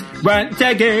explosions once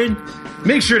again.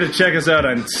 Make sure to check us out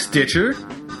on Stitcher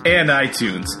and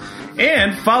iTunes.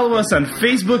 And follow us on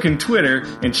Facebook and Twitter,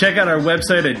 and check out our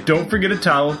website at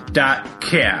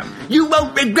don'tforgetatowel.com. You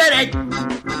won't regret it!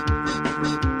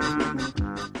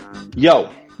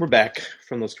 Yo, we're back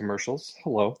from those commercials.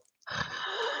 Hello.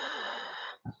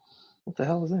 What the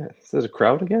hell is that? Is that a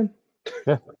crowd again?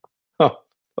 Yeah. Oh,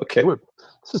 okay.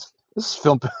 This is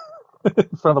filmed in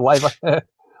front of a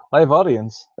live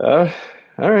audience. All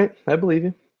right, I believe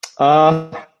you.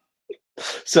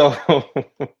 So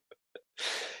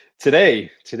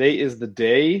today is the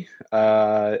day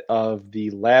of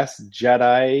the Last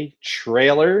Jedi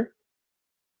trailer,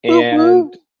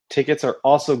 and tickets are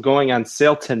also going on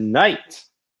sale tonight.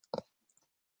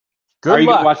 Good Are you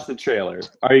luck. going to watch the trailer?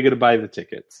 Are you going to buy the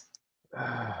tickets?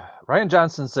 Ryan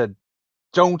Johnson said,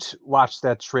 "Don't watch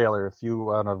that trailer if you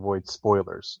want to avoid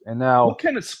spoilers." And now, What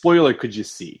kind of spoiler could you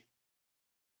see?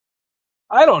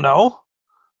 I don't know.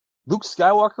 Luke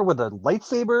Skywalker with a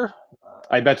lightsaber?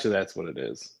 I bet you that's what it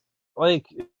is. Like,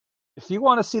 if you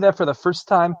want to see that for the first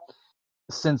time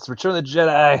since Return of the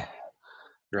Jedi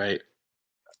Right.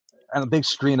 on the big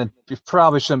screen, you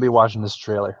probably shouldn't be watching this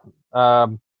trailer.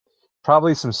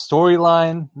 Probably some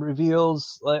storyline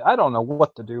reveals. Like, I don't know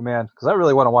what to do, man, because I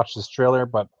really want to watch this trailer,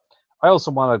 but I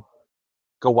also want to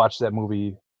go watch that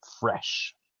movie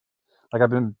fresh. Like,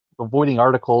 I've been avoiding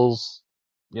articles,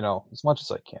 as much as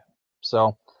I can.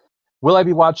 So, will I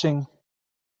be watching?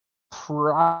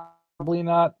 Probably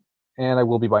not, and I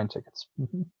will be buying tickets.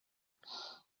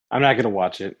 I'm not going to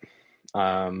watch it.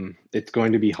 It's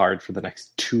going to be hard for the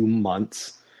next 2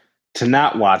 months to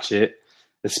not watch it,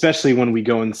 especially when we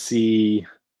go and see.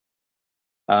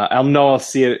 I'll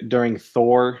see it during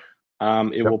Thor.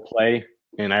 It will play,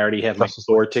 and I already have my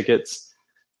Thor tickets.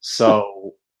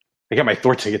 So I got my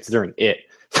Thor tickets during it.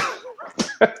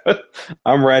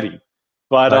 I'm ready,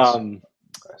 but I'll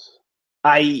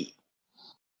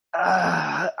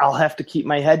have to keep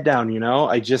my head down.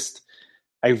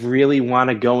 I really want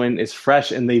to go in as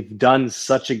fresh, and they've done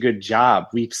such a good job.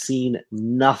 We've seen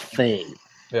nothing.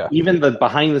 Yeah. Even the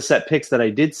behind the set pics that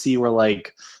I did see were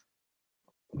like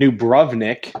New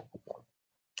Brovnik.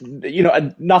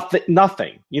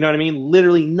 Nothing. You know what I mean?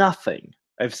 Literally nothing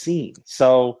I've seen.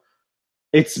 So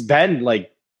it's been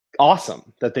like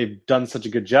awesome that they've done such a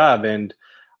good job, and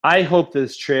I hope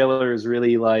this trailer is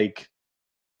really like.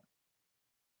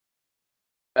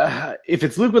 If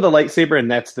it's Luke with a lightsaber and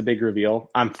that's the big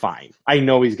reveal, I'm fine. I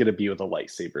know he's going to be with a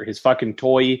lightsaber. His fucking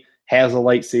toy has a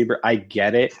lightsaber. I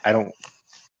get it. I don't...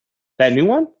 That new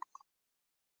one?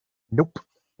 Nope.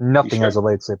 Nothing has a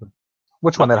lightsaber.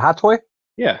 Which one? That hot toy?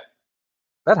 Yeah.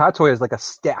 That hot toy is like a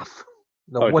staff.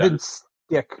 The wooden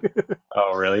stick.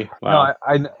 Oh, really? Wow.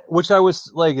 No, which I was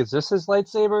like, is this his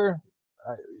lightsaber?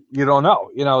 You don't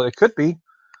know. It could be.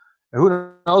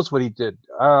 Who knows what he did?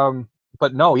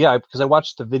 But no, yeah, because I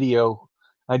watched the video.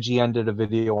 IGN did a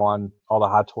video on all the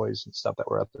hot toys and stuff that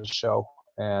were at the show,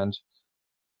 and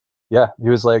yeah, he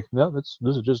was like, "No, this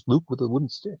is just Luke with a wooden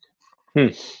stick."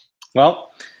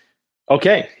 Well,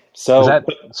 okay, so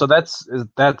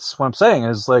that's what I'm saying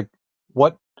is like,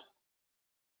 what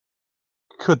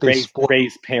could they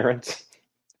raise parents?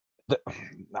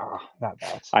 No, not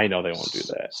that. I know they won't do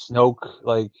that. Snoke,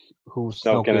 like who?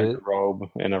 Snoke in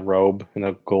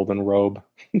a golden robe.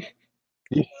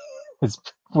 He's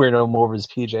wearing him over his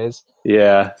PJs.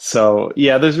 Yeah. So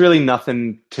yeah, there's really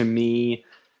nothing to me.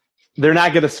 They're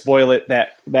not going to spoil it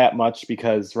that much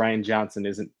because Rian Johnson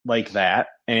isn't like that.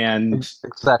 And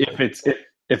exactly.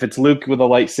 if it's Luke with a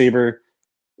lightsaber,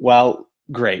 well,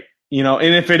 great.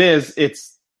 And if it is,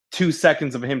 it's 2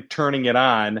 seconds of him turning it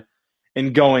on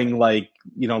and going like,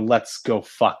 let's go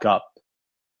fuck up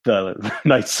the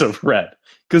Knights of Red,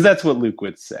 because that's what Luke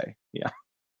would say. Yeah.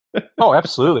 Oh,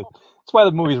 absolutely. That's why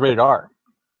the movie's rated R.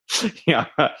 Yeah.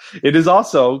 It has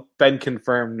also been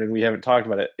confirmed, and we haven't talked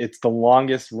about it. It's the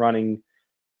longest running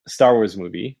Star Wars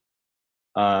movie.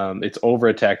 It's over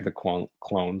Attack of the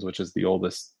Clones, which is the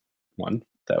oldest one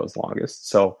that was longest.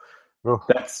 So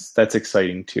that's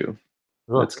exciting too.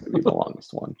 That's going to be the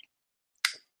longest one.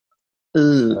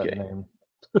 Okay.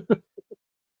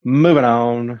 Moving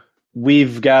on.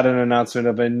 We've got an announcement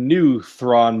of a new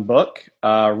Thrawn book,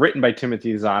 written by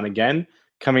Timothy Zahn again,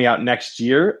 coming out next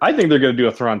year. I think they're going to do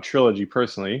a Thrawn trilogy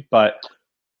personally, but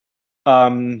it's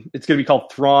going to be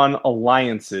called Thrawn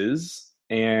Alliances,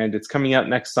 and it's coming out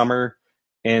next summer.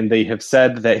 And they have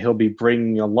said that he'll be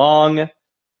bringing along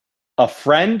a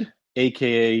friend,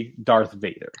 aka Darth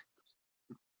Vader.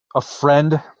 A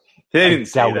friend? They didn't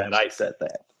say that. I said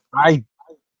that. I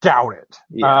doubt it.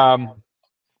 Yeah.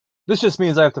 This just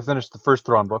means I have to finish the first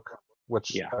Thrawn book,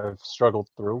 which I've struggled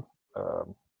through.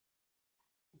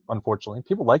 Unfortunately,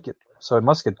 people like it, so it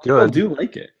must get good. People do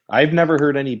like it. I've never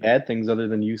heard any bad things other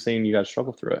than you saying you got to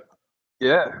struggle through it.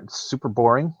 Yeah, it's super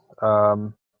boring.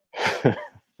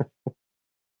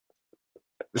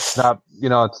 It's not,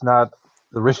 it's not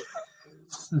the rich.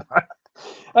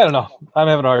 I don't know. I'm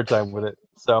having a hard time with it,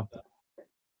 so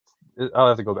I'll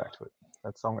have to go back to it.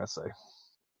 That's all I'm gonna say.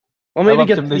 Well, maybe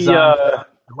get the.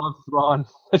 I love Thrawn.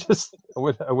 I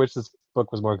wish this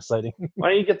book was more exciting. Why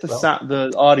don't you get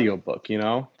the audio book?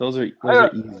 Those are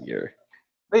easier.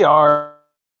 They are,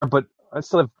 but I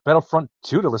still have Battlefront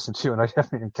 2 to listen to, and I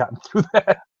haven't even gotten through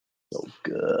that. So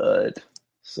good,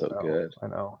 good. I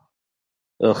know.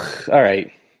 Ugh. All right.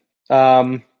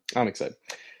 I'm excited.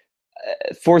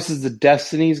 Forces of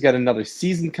Destiny's got another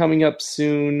season coming up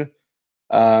soon.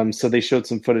 So they showed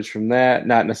some footage from that.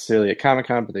 Not necessarily at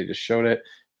Comic-Con, but they just showed it.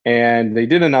 And they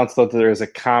did announce that there is a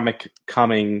comic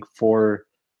coming for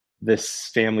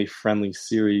this family-friendly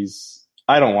series.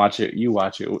 I don't watch it. You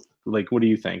watch it. Like, what do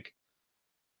you think?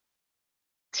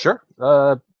 Sure.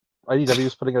 IDW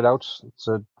is putting it out.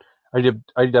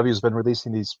 IDW has been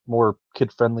releasing these more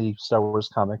kid-friendly Star Wars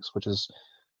comics, which is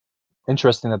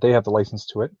interesting that they have the license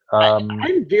to it.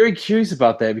 I'm very curious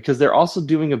about that because they're also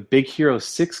doing a Big Hero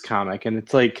 6 comic, and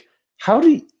it's like, how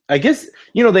do you... I guess,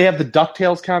 they have the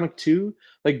DuckTales comic too.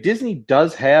 Like, Disney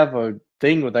does have a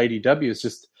thing with IDW. It's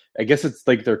just, I guess it's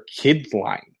like their kids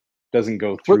line doesn't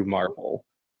go through Marvel.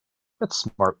 That's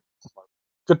smart.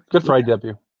 Good for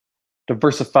IDW.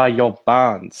 Diversify your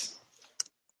bonds,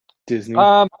 Disney.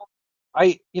 I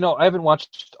haven't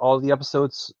watched all the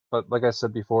episodes, but like I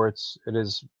said before, it's a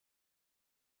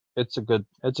good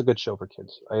show for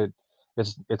kids.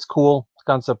 It's cool. The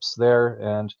concept's there,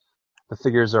 and the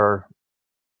figures are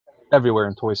everywhere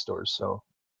in toy stores. So,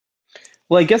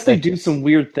 Well, I guess they do some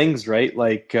weird things, right?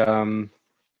 Like,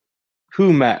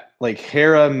 who met? Like,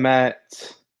 Hera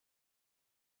met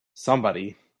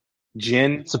somebody.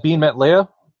 Jin. Sabine met Leia.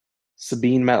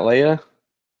 Sabine met Leia.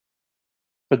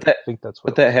 But I think that's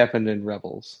what. But that happened in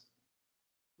Rebels.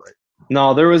 Right.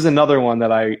 No, there was another one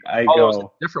that I It go. was a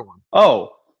different one.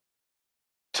 Oh,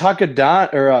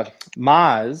 Takada or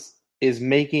Maz is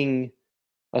making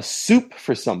a soup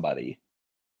for somebody,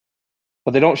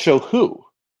 but they don't show who.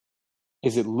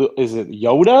 Is it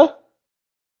Yoda?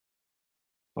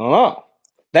 I don't know.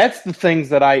 That's the things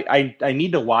that I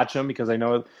need to watch them because I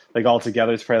know like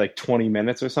altogether it's probably like 20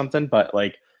 minutes or something. But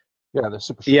like, yeah, they're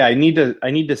super short. Yeah, I need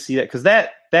to see that because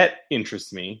that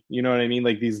interests me. You know what I mean?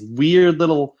 Like these weird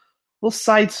little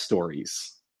side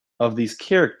stories of these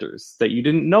characters that you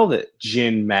didn't know that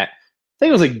Jin met. I think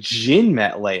it was like Jin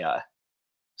met Leia.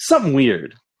 Something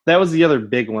weird. That was the other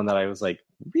big one that I was like,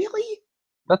 really?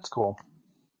 That's cool.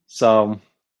 So,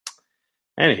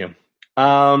 anywho.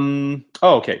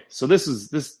 Okay. So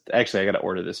this actually I gotta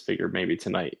order this figure maybe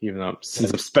tonight, even though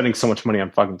since I'm spending so much money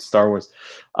on fucking Star Wars.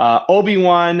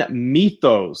 Obi-Wan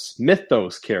Mythos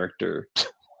character.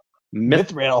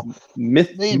 Mithril.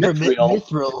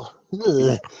 Mithril.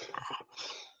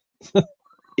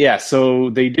 Yeah, so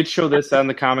they did show this on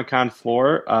the Comic-Con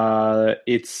floor.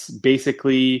 It's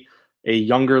basically a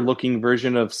younger-looking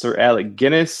version of Sir Alec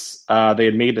Guinness. They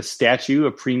had made a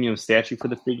premium statue for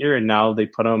the figure, and now they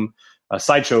put him.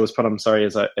 Sideshow was put him,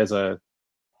 as a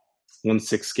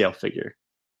 1/6 scale figure.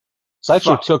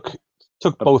 Sideshow took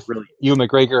both Ewan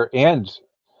McGregor and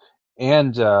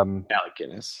Alec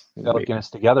Guinness.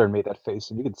 Together and made that face,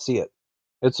 and you can see it.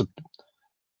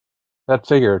 That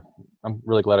figure. I'm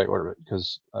really glad I ordered it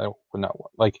because I would not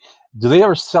like. Do they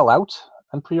ever sell out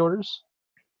on pre-orders?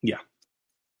 Yeah,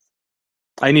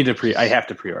 I have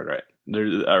to pre-order it,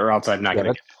 or else I'm not going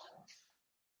to get it.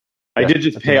 I did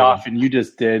just pay off, and you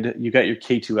just did. You got your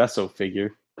K2SO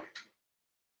figure.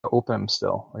 Open them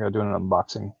still. I got to do an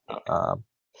unboxing.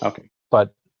 Okay.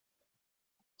 But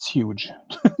it's huge.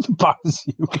 The box is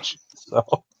huge. So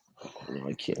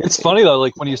it's funny though,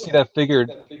 like when you see that figure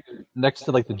next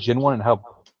to like the Jin one and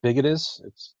how big it is,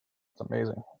 it's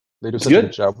amazing. They do such a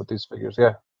good job with these figures.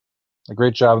 Yeah, a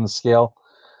great job in the scale.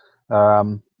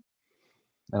 And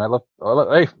I love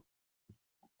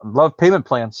payment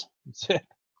plans. That's it.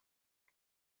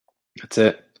 That's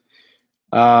it.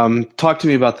 Talk to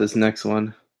me about this next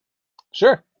one.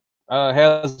 Sure.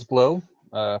 Hasbro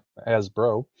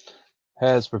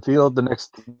has revealed the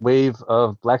next wave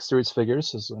of Black Series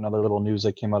figures. This is another little news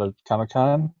that came out of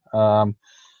Comic-Con.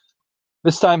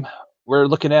 This time, we're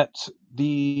looking at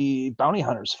the Bounty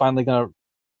Hunters finally going to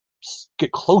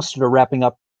get closer to wrapping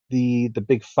up the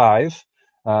big five.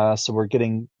 So we're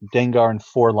getting Dengar and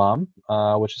Forlom,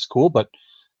 which is cool, but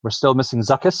we're still missing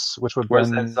Zuckuss, which would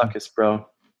Where's that Zuckuss, bro?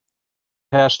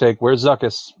 Hashtag, where's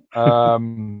Zuckuss?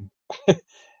 And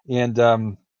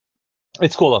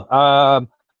it's cool.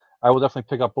 I will definitely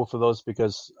pick up both of those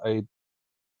because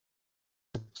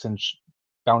since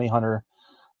Bounty Hunter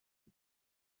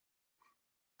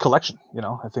collection,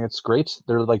 I think it's great.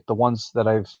 They're like the ones that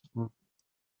I've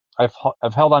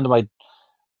held on to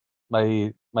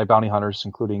my Bounty Hunters,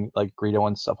 including like Greedo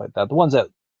and stuff like that. The ones that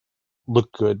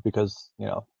look good because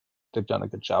they've done a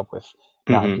good job with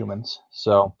non-humans.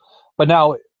 So, but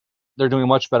now they're doing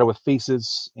much better with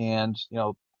faces, and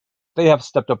they have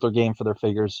stepped up their game for their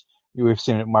figures. We've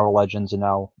seen it in Marvel Legends and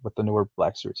now with the newer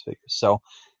Black Series figures. So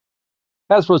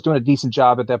Hasbro's doing a decent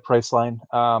job at that price line.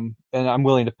 And I'm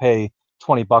willing to pay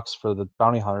 $20 for the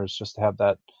Bounty Hunters just to have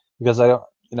that because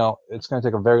it's going to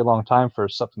take a very long time for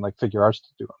something like Figure Arts to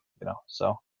do them,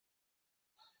 so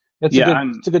it's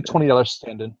a good $20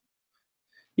 stand-in.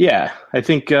 Yeah, I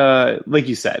think, like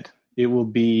you said, it will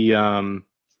be,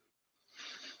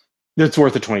 it's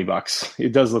worth the $20.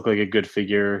 It does look like a good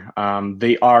figure.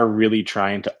 They are really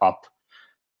trying to up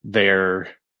their,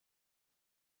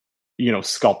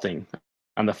 sculpting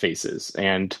on the faces.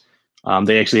 And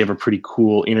they actually have a pretty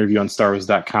cool interview on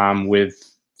StarWars.com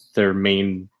with their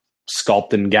main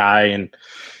sculpting guy. And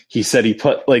he said he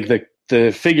put like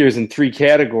the figures in 3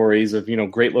 categories of,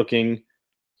 great looking,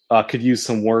 could use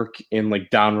some work, in like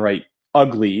downright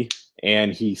ugly.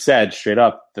 And he said straight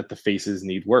up that the faces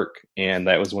need work. And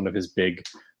that was one of his big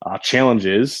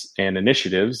challenges and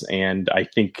initiatives. And I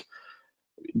think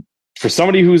for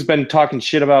somebody who's been talking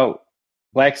shit about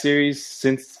Black Series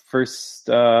since first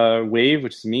wave,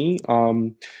 which is me,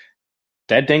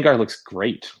 that Dengar looks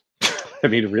great. I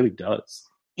mean, it really does.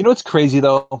 You know what's crazy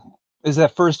though is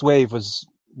that first wave was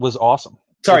awesome.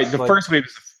 Sorry, It's the like, first wave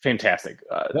is fantastic.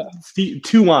 Yeah.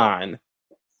 Two on.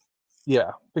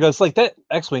 Yeah, because like that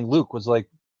X-wing Luke was like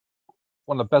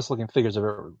one of the best looking figures I've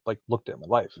ever like looked at in my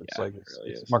life. It's Yeah, like it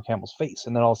really it's is. Mark Hamill's face,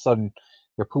 and then all of a sudden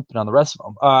you're pooping on the rest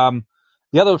of them.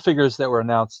 The other figures that were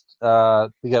announced,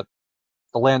 we got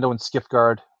the Lando and Skiff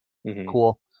Guard, Mhm.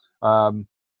 cool.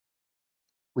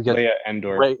 We get Leia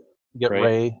Endor. Ray. We get right?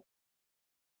 Ray.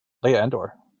 Leia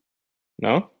Endor.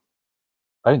 No?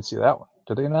 I didn't see that one.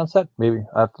 Did they announce that? Maybe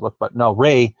I have to look. But no,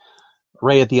 Ray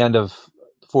at the end of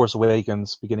Force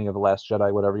Awakens, beginning of the Last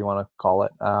Jedi, whatever you want to call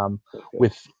it,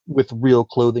 with real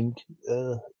clothing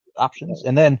options.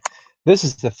 And then this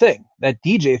is the thing, that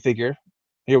DJ figure.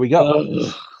 Here we go.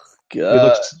 Oh, God. It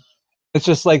looks. It's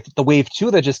just like the Wave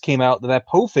 2 that just came out. That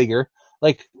Poe figure.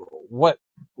 Like, what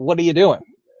are you doing?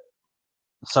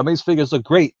 Some of these figures look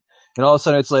great, and all of a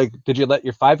sudden it's like, did you let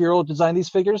your 5-year-old design these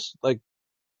figures? Like,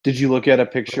 Did you look at a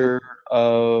picture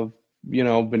of,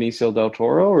 Benicio del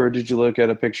Toro, or did you look at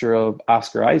a picture of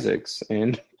Oscar Isaacs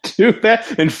and do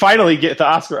that and finally get the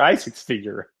Oscar Isaacs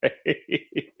figure?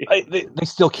 they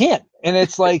still can't. And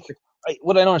it's like,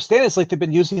 what I don't understand is like they've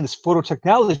been using this photo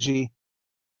technology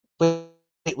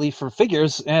lately for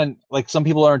figures, and like some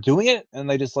people aren't doing it, and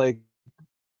they just like,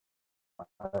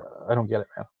 I don't get it,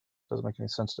 man. Doesn't make any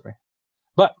sense to me.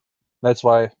 But that's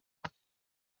why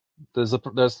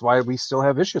that's why we still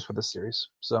have issues with this series.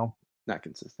 So Not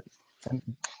consistent.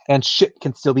 and shit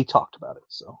can still be talked about it.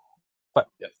 So, but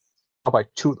Yes. I'll buy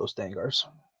 2 of those Dangars.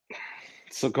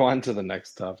 So go on to the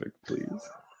next topic, please.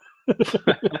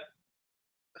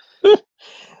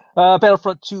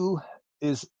 Battlefront 2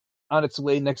 is on its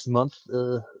way next month.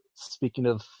 Speaking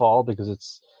of fall, because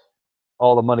it's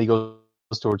all the money goes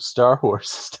towards Star Wars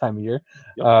this time of year.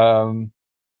 Yep.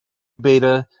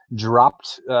 Beta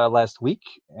dropped last week,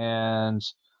 and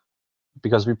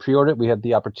because we pre-ordered it, we had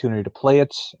the opportunity to play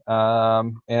it.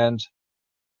 And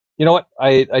you know what?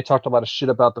 I talked a lot of shit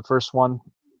about the first one,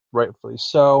 rightfully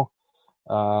so.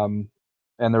 And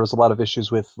there was a lot of issues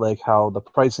with like how the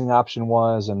pricing option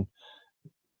was, and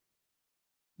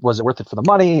was it worth it for the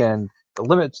money, and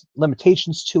the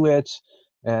limitations to it,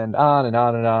 and on and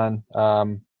on and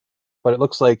on. But it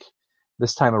looks like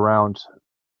this time around,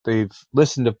 they've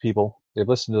listened to people, they've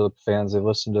listened to the fans, they've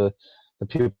listened to the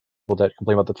people that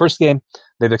complain about the first game.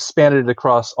 They've expanded it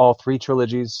across all 3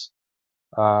 trilogies,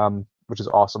 which is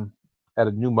awesome.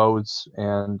 Added new modes,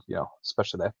 and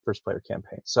especially that first player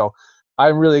campaign. So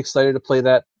I'm really excited to play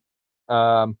that.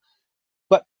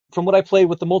 But from what I played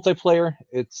with the multiplayer,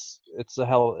 it's a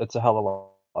hell of a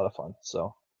lot of fun.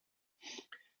 So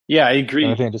Yeah, I agree.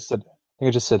 I think I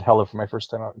just said hello for my first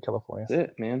time out in California. That's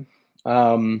it, man.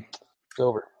 It's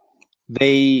over.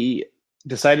 They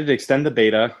decided to extend the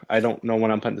beta. I don't know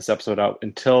when I'm putting this episode out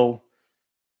until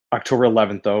October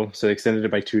 11th, though. So they extended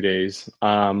it by 2 days,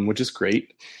 which is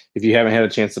great. If you haven't had a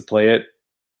chance to play it,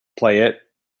 play it.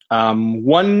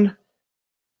 One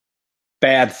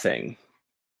bad thing.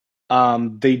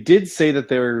 They did say that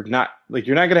they're not, like,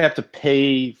 you're not going to have to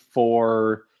pay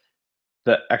for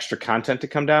the extra content to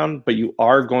come down, but you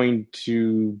are going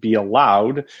to be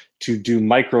allowed to do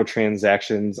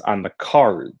microtransactions on the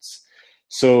cards.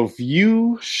 So if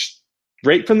you,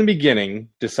 right from the beginning,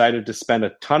 decided to spend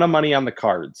a ton of money on the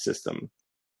card system,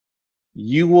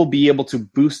 you will be able to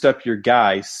boost up your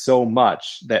guy so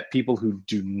much that people who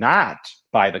do not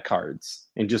buy the cards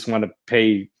and just want to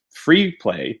pay free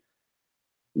play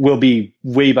will be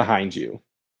way behind you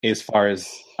as far as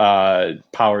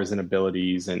powers and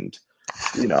abilities, and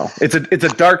it's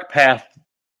a dark path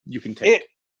you can take.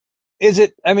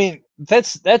 I mean,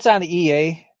 that's on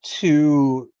EA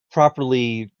to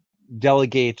properly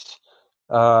delegate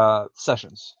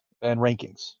sessions and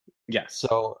rankings. Yes.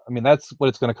 So, I mean, that's what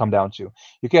it's going to come down to.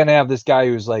 You can't have this guy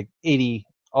who's like 80,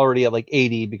 already at like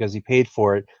 80 because he paid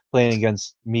for it, playing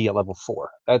against me at level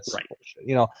 4. That's right.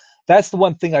 Bullshit. That's the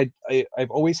one thing I've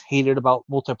always hated about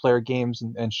multiplayer games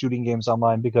and shooting games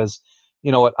online, because,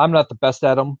 you know what, I'm not the best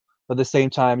at them, but at the same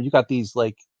time, you got these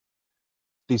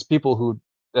people who,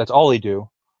 that's all they do.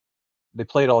 They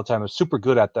play it all the time. They're super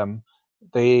good at them.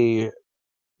 They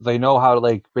know how to,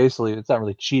 like, basically, it's not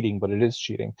really cheating, but it is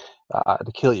cheating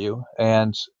to kill you.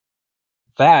 And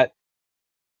that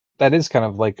is kind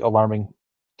of like alarming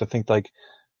to think, like,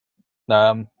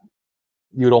 you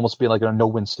would almost be like in a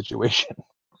no-win situation.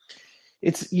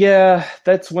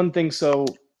 That's one thing. So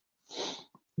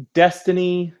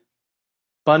Destiny,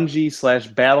 Bungie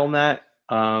 / BattleNet,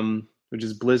 which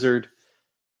is Blizzard,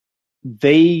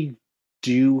 they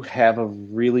do have a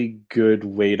really good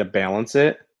way to balance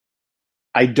it.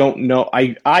 I don't know.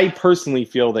 I personally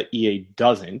feel that EA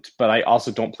doesn't, but I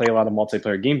also don't play a lot of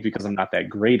multiplayer games because I'm not that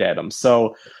great at them.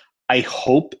 So I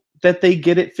hope that they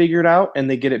get it figured out and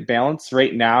they get it balanced.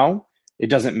 Right now, it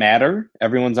doesn't matter.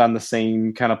 Everyone's on the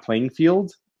same kind of playing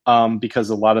field because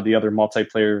a lot of the other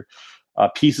multiplayer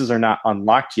pieces are not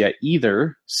unlocked yet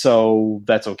either. So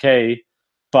that's okay.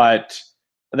 But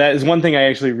that is one thing I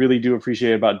actually really do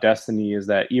appreciate about Destiny is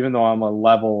that even though I'm a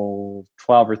level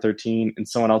 12 or 13 and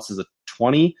someone else is a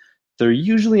 20, they're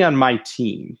usually on my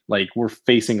team. Like we're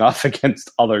facing off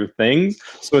against other things.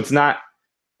 So it's not,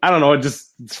 I don't know,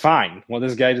 it's fine. Well,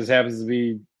 this guy just happens to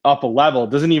be up a level. It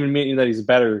doesn't even mean that he's a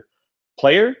better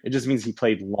player. It just means he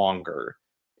played longer.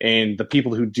 And the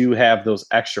people who do have those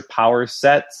extra power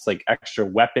sets, like extra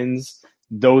weapons,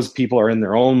 those people are in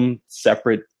their own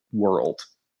separate world.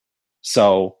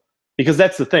 So, because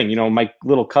that's the thing, my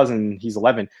little cousin, he's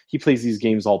 11, he plays these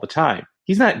games all the time.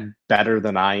 He's not better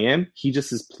than I am. He just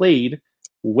has played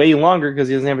way longer because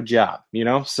he doesn't have a job,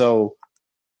 So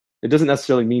it doesn't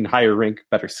necessarily mean higher rank,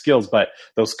 better skills, but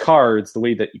those cards, the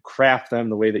way that you craft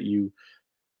them, the way that you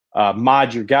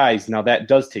mod your guys, now that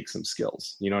does take some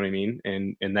skills. You know what I mean?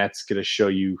 And that's going to show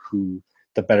you who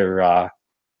the better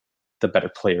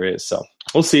player is. So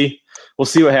we'll see. We'll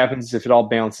see what happens if it all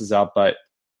balances out, but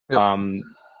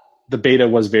the beta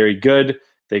was very good.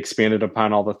 They expanded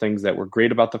upon all the things that were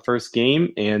great about the first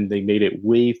game, and they made it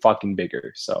way fucking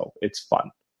bigger. So it's fun.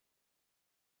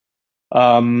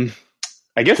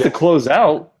 I guess to close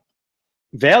out,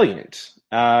 Valiant.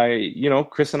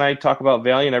 Chris and I talk about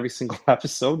Valiant every single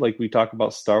episode, like we talk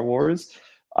about Star Wars.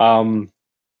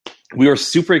 We were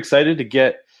super excited to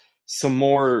get some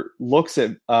more looks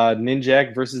at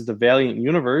Ninjak versus the Valiant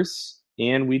universe,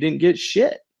 and we didn't get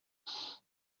shit.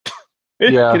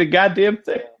 Yeah. Get a goddamn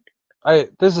thing.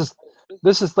 This is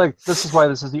why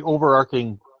this is the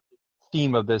overarching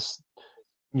theme of this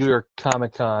New York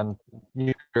Comic Con,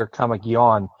 New York Comic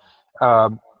Yawn.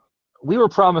 We were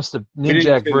promised a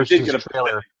Ninjak versus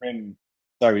trailer.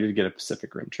 We did get a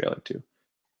Pacific Rim trailer too.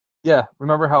 Yeah,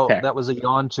 remember how that was a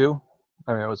yawn too?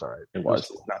 I mean, it was all right. It was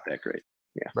cool. Not that great.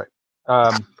 Yeah, right.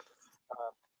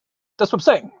 That's what I'm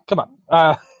saying. Come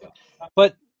on.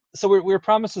 But so we were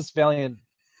promised this Valiant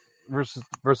versus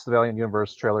the Valiant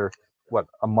Universe trailer. What,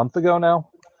 a month ago now?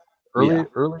 Early,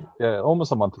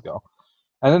 almost a month ago.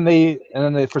 And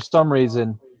then they for some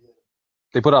reason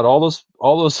they put out all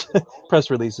those press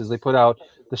releases. They put out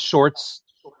the shorts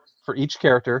for each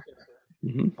character,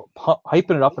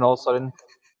 hyping it up, and all of a sudden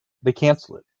they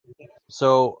cancel it.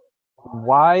 So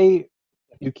why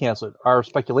you cancel it? Our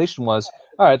speculation was,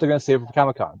 all right, they're going to save it for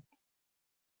Comic-Con.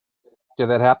 Did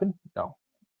that happen? No.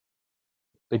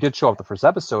 They did show up the first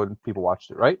episode and people watched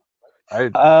it, right?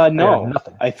 No.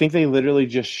 Nothing. I think they literally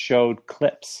just showed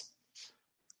clips.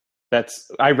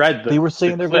 I read they were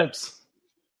saying they're clips.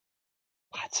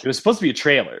 What? It was supposed to be a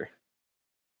trailer.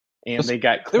 And they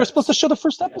got clips. They were supposed to show the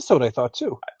first episode, I thought,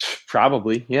 too.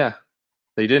 Probably, yeah.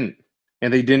 They didn't.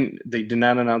 And they did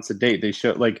not announce a date. They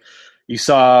showed, you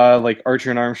saw, Archer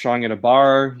and Armstrong at a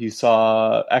bar. You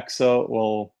saw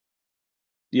Exo,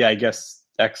 I guess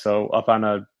Exo up on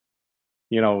a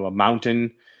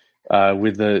mountain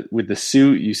with the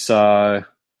suit. You saw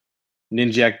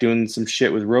Ninjak doing some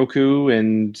shit with Roku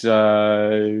and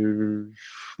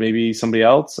maybe somebody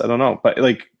else. I don't know. But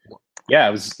it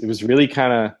was really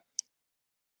kind of,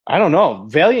 I don't know.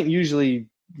 Valiant usually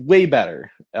way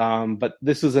better. But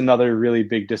this was another really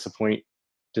big disappointment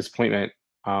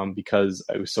because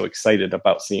I was so excited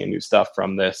about seeing new stuff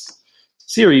from this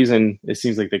series, and it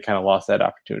seems like they kind of lost that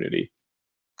opportunity.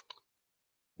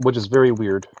 Which is very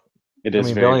weird. It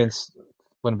is very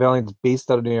when Valiant's based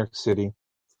out of New York City,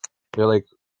 they're like,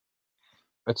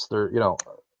 it's their, New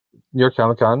York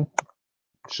Comic Con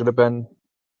should have been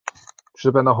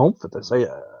the home for this.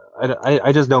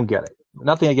 I just don't get it.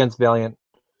 Nothing against Valiant,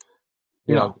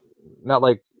 not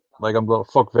like I'm going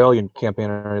to fuck Valiant campaign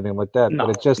or anything like that. No,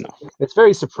 but it's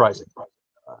very surprising.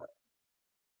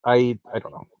 I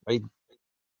don't know.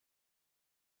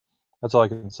 That's all I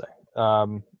can say.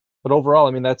 But overall,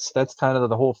 I mean, that's kind of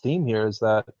the whole theme here is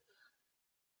that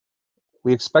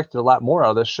we expected a lot more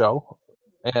out of this show,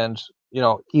 and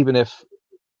even if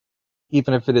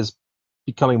it is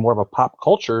becoming more of a pop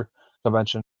culture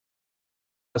convention,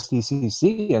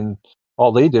 SDCC, and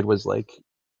all they did was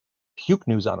puke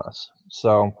news on us.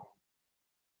 So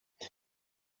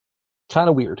kind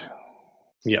of weird.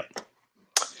 Yep.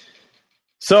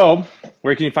 So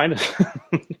where can you find us?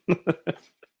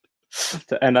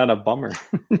 To end on a bummer.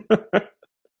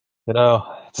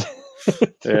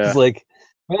 It's like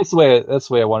that's the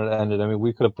way I wanted to end it. I mean,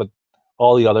 we could have put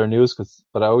all the other news,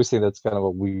 but I always think that's kind of a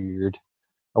weird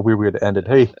way to end it.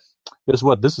 Hey, guess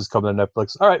what? This is coming to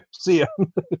Netflix. All right, see ya.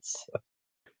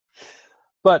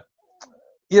 But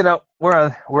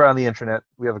we're on the internet.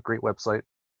 We have a great website.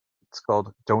 It's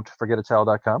called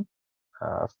don'tforgetatal.com.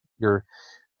 Your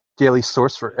daily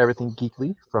source for everything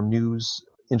geekly, from news,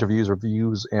 interviews,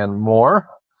 reviews, and more.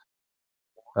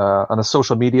 On the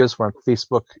social medias, we're on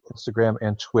Facebook, Instagram,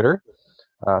 and Twitter.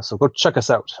 So go check us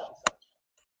out.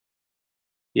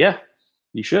 Yeah,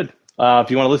 you should. If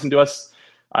you want to listen to us,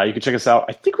 you can check us out.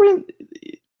 I think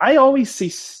I always say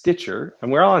Stitcher,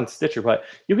 and we're all on Stitcher, but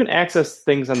you can access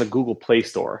things on the Google Play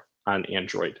Store on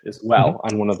Android as well,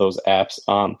 on one of those apps.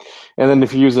 And then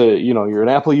if you use you're an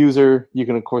Apple user, you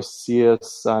can of course see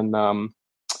us on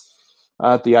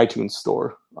at the iTunes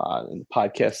Store in the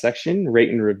podcast section. Rate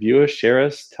and review us, share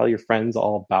us, tell your friends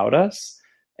all about us,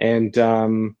 and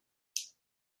I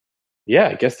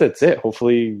guess that's it.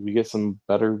 Hopefully, we get some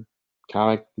better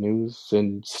comic news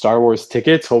and Star Wars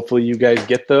tickets. Hopefully, you guys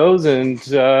get those, and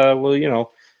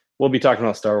we'll be talking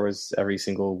about Star Wars every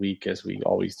single week as we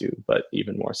always do, but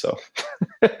even more so.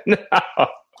 No.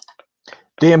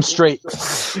 Damn straight.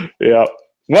 Yeah.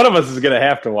 One of us is going to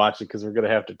have to watch it because we're going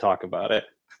to have to talk about it.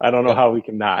 I don't know how we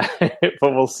can not, but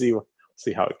we'll see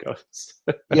how it goes.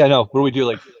 Yeah, no. What do we do?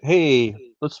 Like, hey,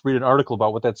 let's read an article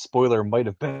about what that spoiler might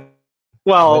have been.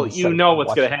 Well, what's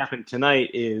going to happen tonight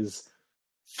is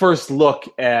first look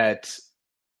at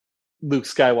Luke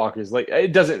Skywalker's. Like,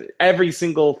 it doesn't. Every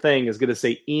single thing is going to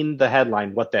say in the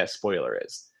headline what that spoiler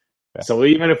is. Okay. So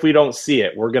even if we don't see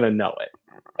it, we're going to know it.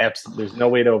 Absolutely, there's no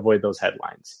way to avoid those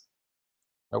headlines.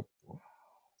 Nope.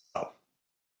 So,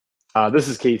 this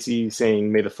is Casey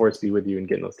saying, "May the Force be with you," and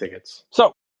getting those tickets.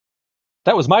 So,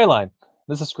 that was my line.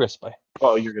 This is Chris. Bye.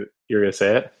 Oh, you're gonna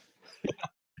say it?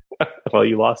 Well,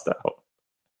 you lost out.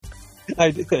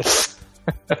 I did.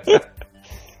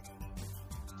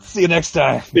 See you next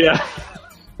time. Yeah.